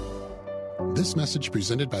Minnesota. This message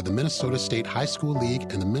presented by the Minnesota State High School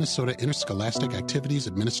League and the Minnesota Interscholastic Activities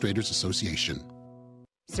Administrators Association.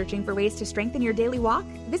 Searching for ways to strengthen your daily walk?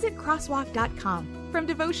 Visit crosswalk.com. From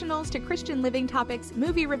devotionals to Christian living topics,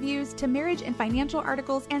 movie reviews to marriage and financial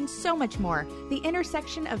articles, and so much more. The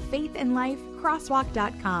intersection of faith and life,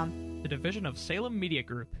 crosswalk.com. The division of Salem Media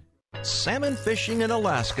Group. Salmon fishing in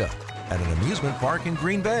Alaska, at an amusement park in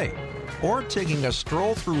Green Bay, or taking a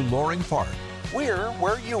stroll through Loring Park. We're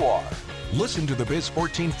where you are. Listen to the Biz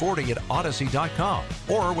 1440 at Odyssey.com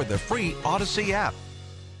or with the free Odyssey app.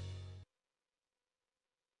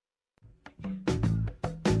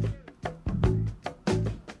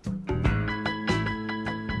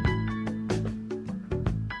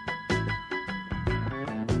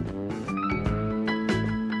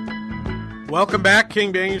 Welcome back,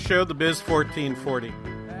 King Banaian Show, the Biz 1440.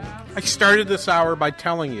 I started this hour by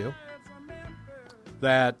telling you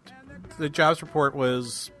that the jobs report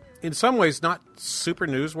was, in some ways, not super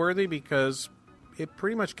newsworthy because it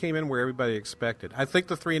pretty much came in where everybody expected. I think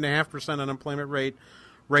the 3.5% unemployment rate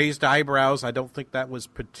raised eyebrows. I don't think that was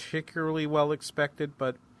particularly well expected,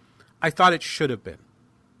 but I thought it should have been.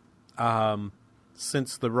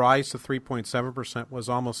 Since the rise to 3.7% was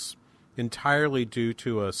almost entirely due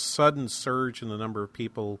to a sudden surge in the number of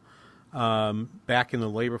people back in the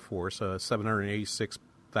labor force, a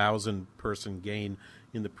 786,000 person gain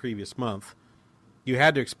in the previous month. You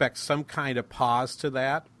had to expect some kind of pause to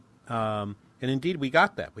that, and indeed we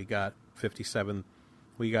got that. We got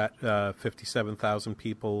 57,000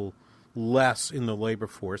 people less in the labor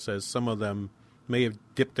force, as some of them may have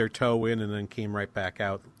dipped their toe in and then came right back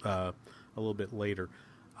out a little bit later.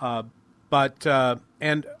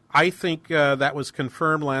 And I think that was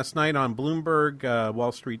confirmed last night on Bloomberg,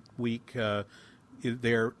 Wall Street Week,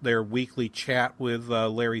 their weekly chat with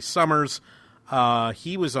Larry Summers.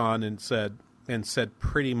 He was on and said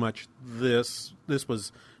pretty much this. This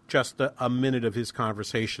was just a minute of his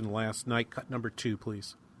conversation last night. Cut number 2,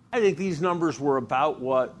 please. I think these numbers were about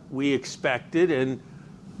what we expected, and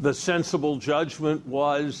the sensible judgment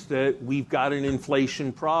was that we've got an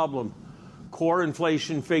inflation problem. Core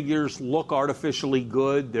inflation figures look artificially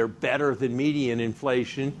good. They're better than median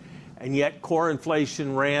inflation. And yet core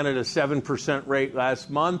inflation ran at a 7% rate last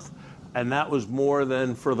month, and that was more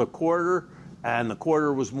than for the quarter. And the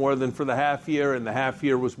quarter was more than for the half year, and the half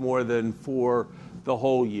year was more than for the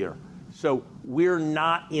whole year. So we're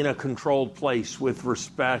not in a controlled place with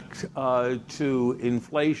respect to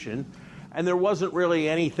inflation. And there wasn't really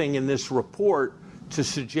anything in this report to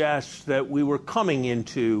suggest that we were coming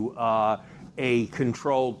into a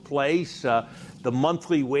controlled place. The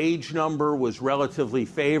monthly wage number was relatively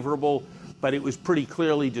favorable, but it was pretty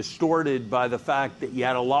clearly distorted by the fact that you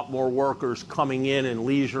had a lot more workers coming in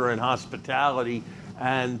leisure and hospitality,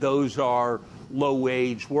 and those are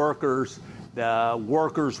low-wage workers. The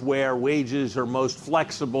workers where wages are most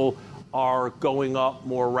flexible are going up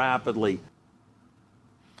more rapidly.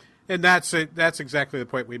 And that's it. That's exactly the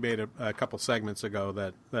point we made a couple segments ago,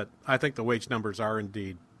 that I think the wage numbers are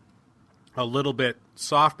indeed a little bit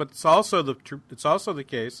soft, but it's also the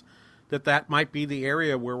case that might be the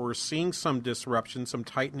area where we're seeing some disruption, some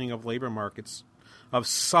tightening of labor markets, of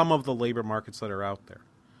some of the labor markets that are out there.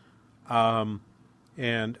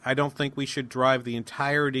 And I don't think we should drive the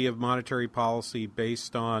entirety of monetary policy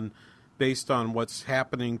based on what's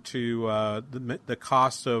happening to the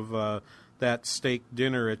cost of that steak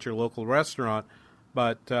dinner at your local restaurant,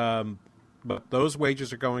 but those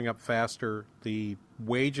wages are going up faster. The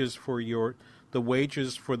wages for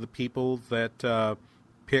the people that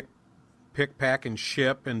pick, pack, and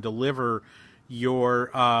ship and deliver your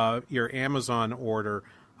Amazon order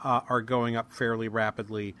are going up fairly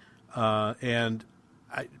rapidly, and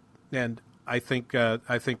I think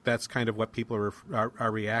that's kind of what people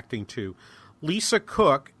are reacting to. Lisa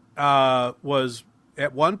Cook was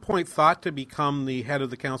at one point thought to become the head of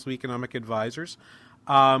the Council of Economic Advisors.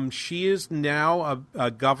 She is now a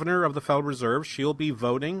governor of the Federal Reserve. She'll be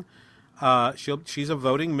voting. She's a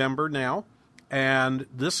voting member now. And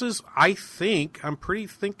this is, I'm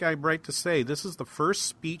right to say, this is the first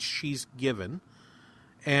speech she's given.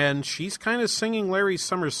 And she's kind of singing Larry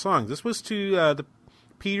Summers' song. This was to the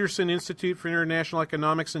Peterson Institute for International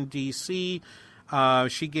Economics in D.C.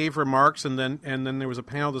 She gave remarks, and then there was a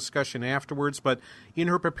panel discussion afterwards. But in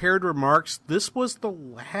her prepared remarks, this was the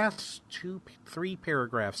last 3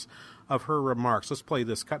 paragraphs of her remarks. Let's play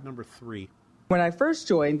this, cut number 3. When I first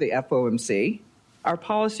joined the FOMC, our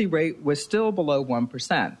policy rate was still below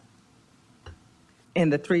 1%. In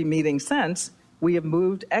the 3 meetings since, we have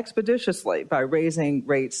moved expeditiously by raising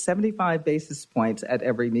rates 75 basis points at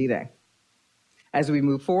every meeting. As we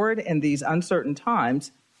move forward in these uncertain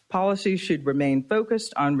times, policy should remain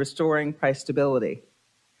focused on restoring price stability,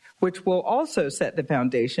 which will also set the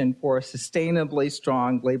foundation for a sustainably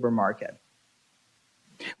strong labor market.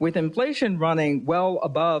 With inflation running well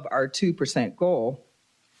above our 2% goal,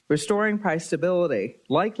 restoring price stability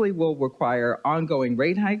likely will require ongoing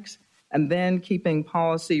rate hikes and then keeping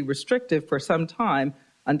policy restrictive for some time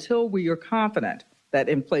until we are confident that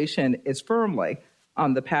inflation is firmly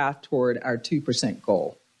on the path toward our 2%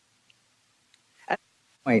 goal. At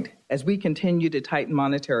this point, as we continue to tighten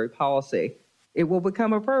monetary policy, it will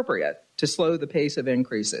become appropriate to slow the pace of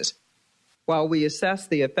increases while we assess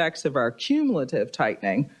the effects of our cumulative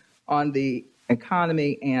tightening on the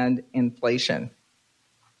economy and inflation.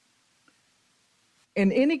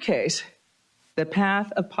 In any case, the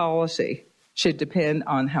path of policy should depend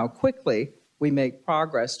on how quickly we make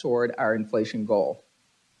progress toward our inflation goal.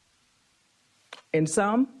 In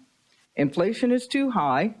some, inflation is too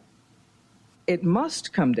high, it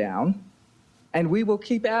must come down, and we will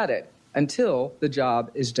keep at it until the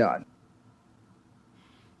job is done.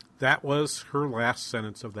 That was her last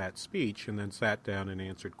sentence of that speech, and then sat down and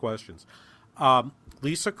answered questions.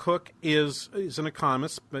 Lisa Cook is an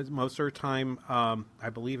economist, but most of her time, I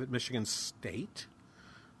believe, at Michigan State.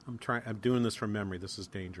 I'm doing this from memory. This is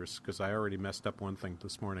dangerous because I already messed up one thing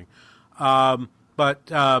this morning.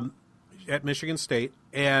 But at Michigan State,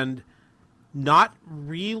 and not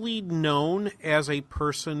really known as a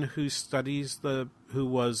person who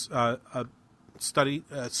was a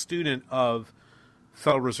student of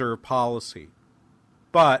Federal Reserve policy.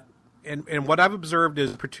 But, and what I've observed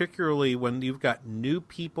is, particularly when you've got new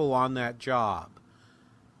people on that job,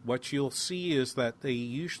 what you'll see is that they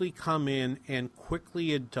usually come in and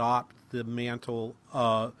quickly adopt the mantle,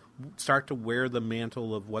 start to wear the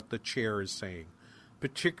mantle of what the chair is saying,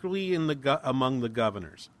 particularly among the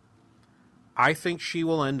governors. I think she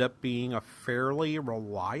will end up being a fairly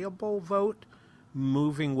reliable vote,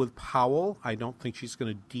 moving with Powell. I don't think she's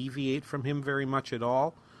going to deviate from him very much at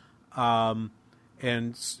all. And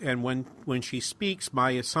when she speaks,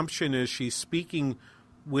 my assumption is she's speaking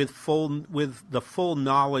with the full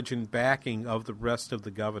knowledge and backing of the rest of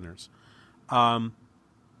the governors. The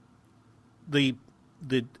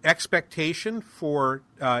expectation for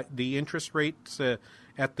the interest rates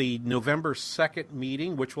at the November 2nd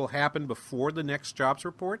meeting, which will happen before the next jobs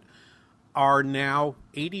report, are now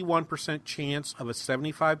 81% chance of a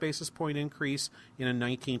 75 basis point increase and a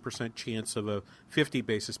 19% chance of a 50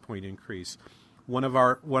 basis point increase. One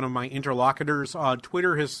of my interlocutors on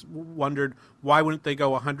Twitter has wondered, why wouldn't they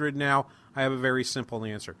go 100 now? I have a very simple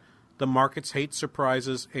answer. The markets hate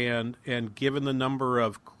surprises, and given the number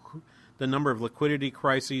of liquidity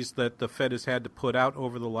crises that the Fed has had to put out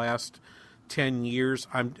over the last 10 years,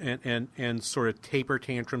 and sort of taper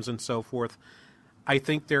tantrums and so forth, I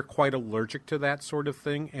think they're quite allergic to that sort of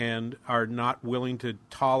thing and are not willing to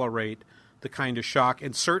tolerate the kind of shock.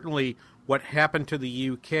 And certainly what happened to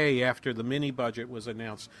the UK after the mini budget was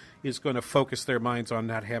announced is going to focus their minds on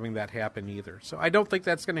not having that happen either. So I don't think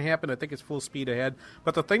that's going to happen. I think it's full speed ahead.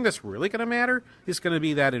 But the thing that's really going to matter is going to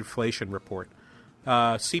be that inflation report.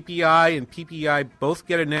 CPI and PPI both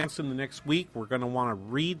get announced in the next week. We're going to want to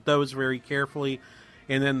read those very carefully.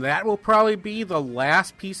 And then that will probably be the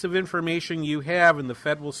last piece of information you have, and the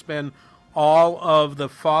Fed will spend all of the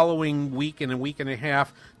following week and a week and a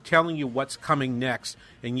half telling you what's coming next.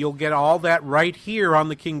 And you'll get all that right here on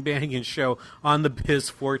the King Banaian Show on the Biz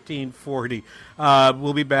 1440.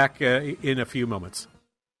 We'll be back in a few moments.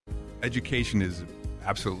 Education is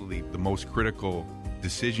absolutely the most critical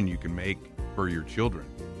decision you can make for your children.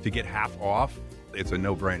 To get half off, it's a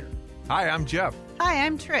no-brainer. Hi, I'm Jeff. Hi,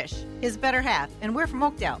 I'm Trish, his better half, and we're from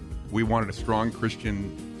Oakdale. We wanted a strong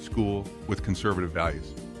Christian school with conservative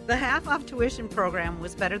values. The half-off tuition program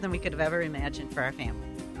was better than we could have ever imagined for our family.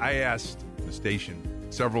 I asked the station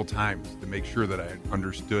several times to make sure that I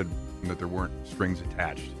understood that there weren't strings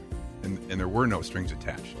attached, and there were no strings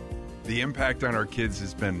attached. The impact on our kids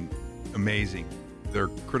has been amazing. Their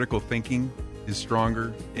critical thinking is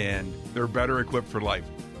stronger, and they're better equipped for life.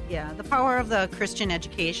 Yeah, the power of the Christian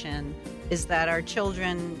education is that our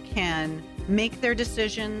children can make their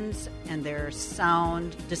decisions, and their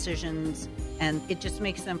sound decisions, and it just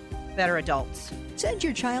makes them better adults. Send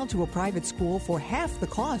your child to a private school for half the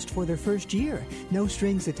cost for their first year. No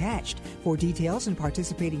strings attached. For details and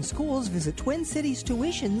participating schools, visit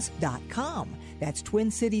TwinCitiesTuitions.com. That's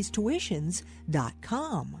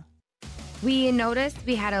TwinCitiesTuitions.com. We noticed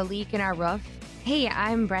we had a leak in our roof. Hey,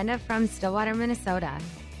 I'm Brenda from Stillwater, Minnesota.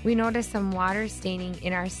 We noticed some water staining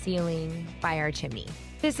in our ceiling by our chimney.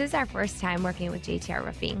 This is our first time working with JTR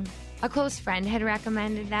Roofing. A close friend had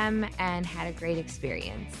recommended them and had a great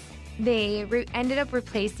experience. They ended up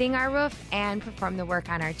replacing our roof and performed the work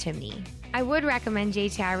on our chimney. I would recommend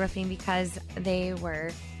JTR Roofing because they were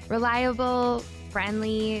reliable,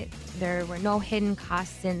 friendly, there were no hidden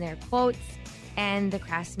costs in their quotes, and the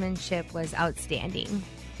craftsmanship was outstanding.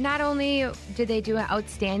 Not only did they do an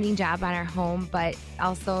outstanding job on our home, but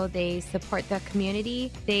also they support the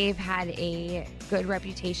community. They've had a good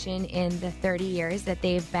reputation in the 30 years that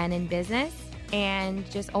they've been in business. And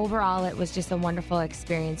just overall, it was just a wonderful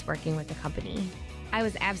experience working with the company. I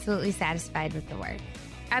was absolutely satisfied with the work.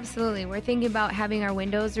 Absolutely. We're thinking about having our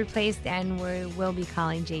windows replaced, and we will be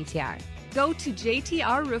calling JTR. Go to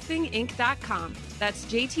jtrroofinginc.com. That's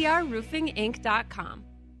jtrroofinginc.com.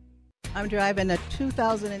 I'm driving a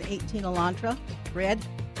 2018 Elantra, red,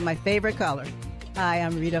 my favorite color. Hi,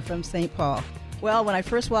 I'm Rita from St. Paul. Well, when I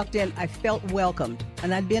first walked in, I felt welcomed.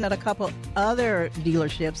 And I'd been at a couple other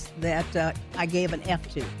dealerships that I gave an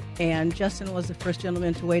F to. And Justin was the first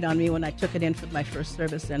gentleman to wait on me when I took it in for my first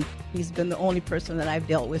service. And he's been the only person that I've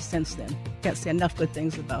dealt with since then. Can't say enough good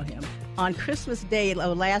things about him. On Christmas Day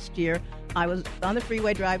of last year, I was on the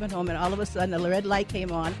freeway driving home, and all of a sudden a red light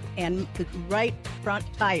came on, and the right front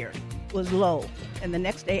tire was low. And the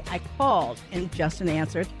next day I called, and Justin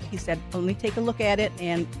answered. He said, let me take a look at it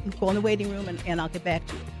and go in the waiting room, and I'll get back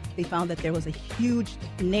to you. They found that there was a huge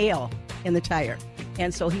nail in the tire.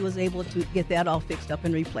 And so he was able to get that all fixed up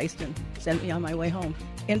and replaced and sent me on my way home.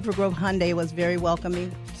 Inver Grove Hyundai was very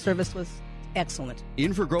welcoming. Service was excellent.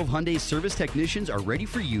 Inver Grove Hyundai's service technicians are ready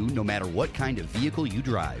for you no matter what kind of vehicle you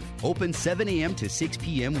drive. Open 7 a.m. to 6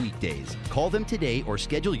 p.m. weekdays. Call them today or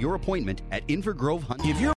schedule your appointment at Inver Grove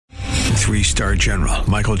Hyundai. 3-star General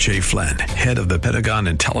Michael J. Flynn, head of the Pentagon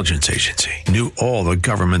Intelligence Agency, knew all the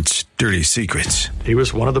government's dirty secrets. He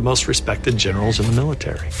was one of the most respected generals in the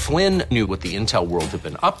military. Flynn knew what the intel world had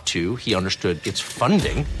been up to. He understood its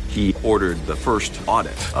funding. He ordered the first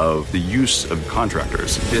audit of the use of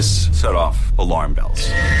contractors. This set off alarm bells.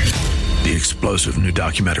 The explosive new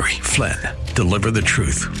documentary, Flynn, Deliver the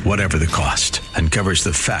Truth, Whatever the Cost, uncovers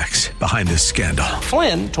the facts behind this scandal.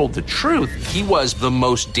 Flynn told the truth. He was the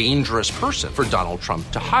most dangerous person for Donald Trump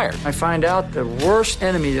to hire. I find out the worst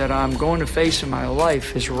enemy that I'm going to face in my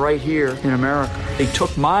life is right here in America. They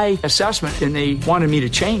took my assessment and they wanted me to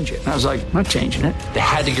change it. And I was like, I'm not changing it. They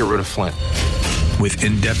had to get rid of Flynn. With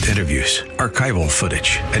in-depth interviews, archival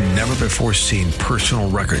footage, and never-before-seen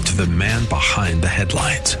personal records of the man behind the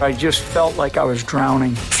headlines. I just felt like I was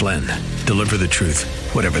drowning. Flynn, Deliver the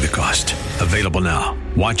Truth, Whatever the Cost. Available now.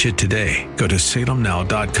 Watch it today. Go to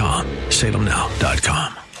salemnow.com.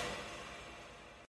 salemnow.com.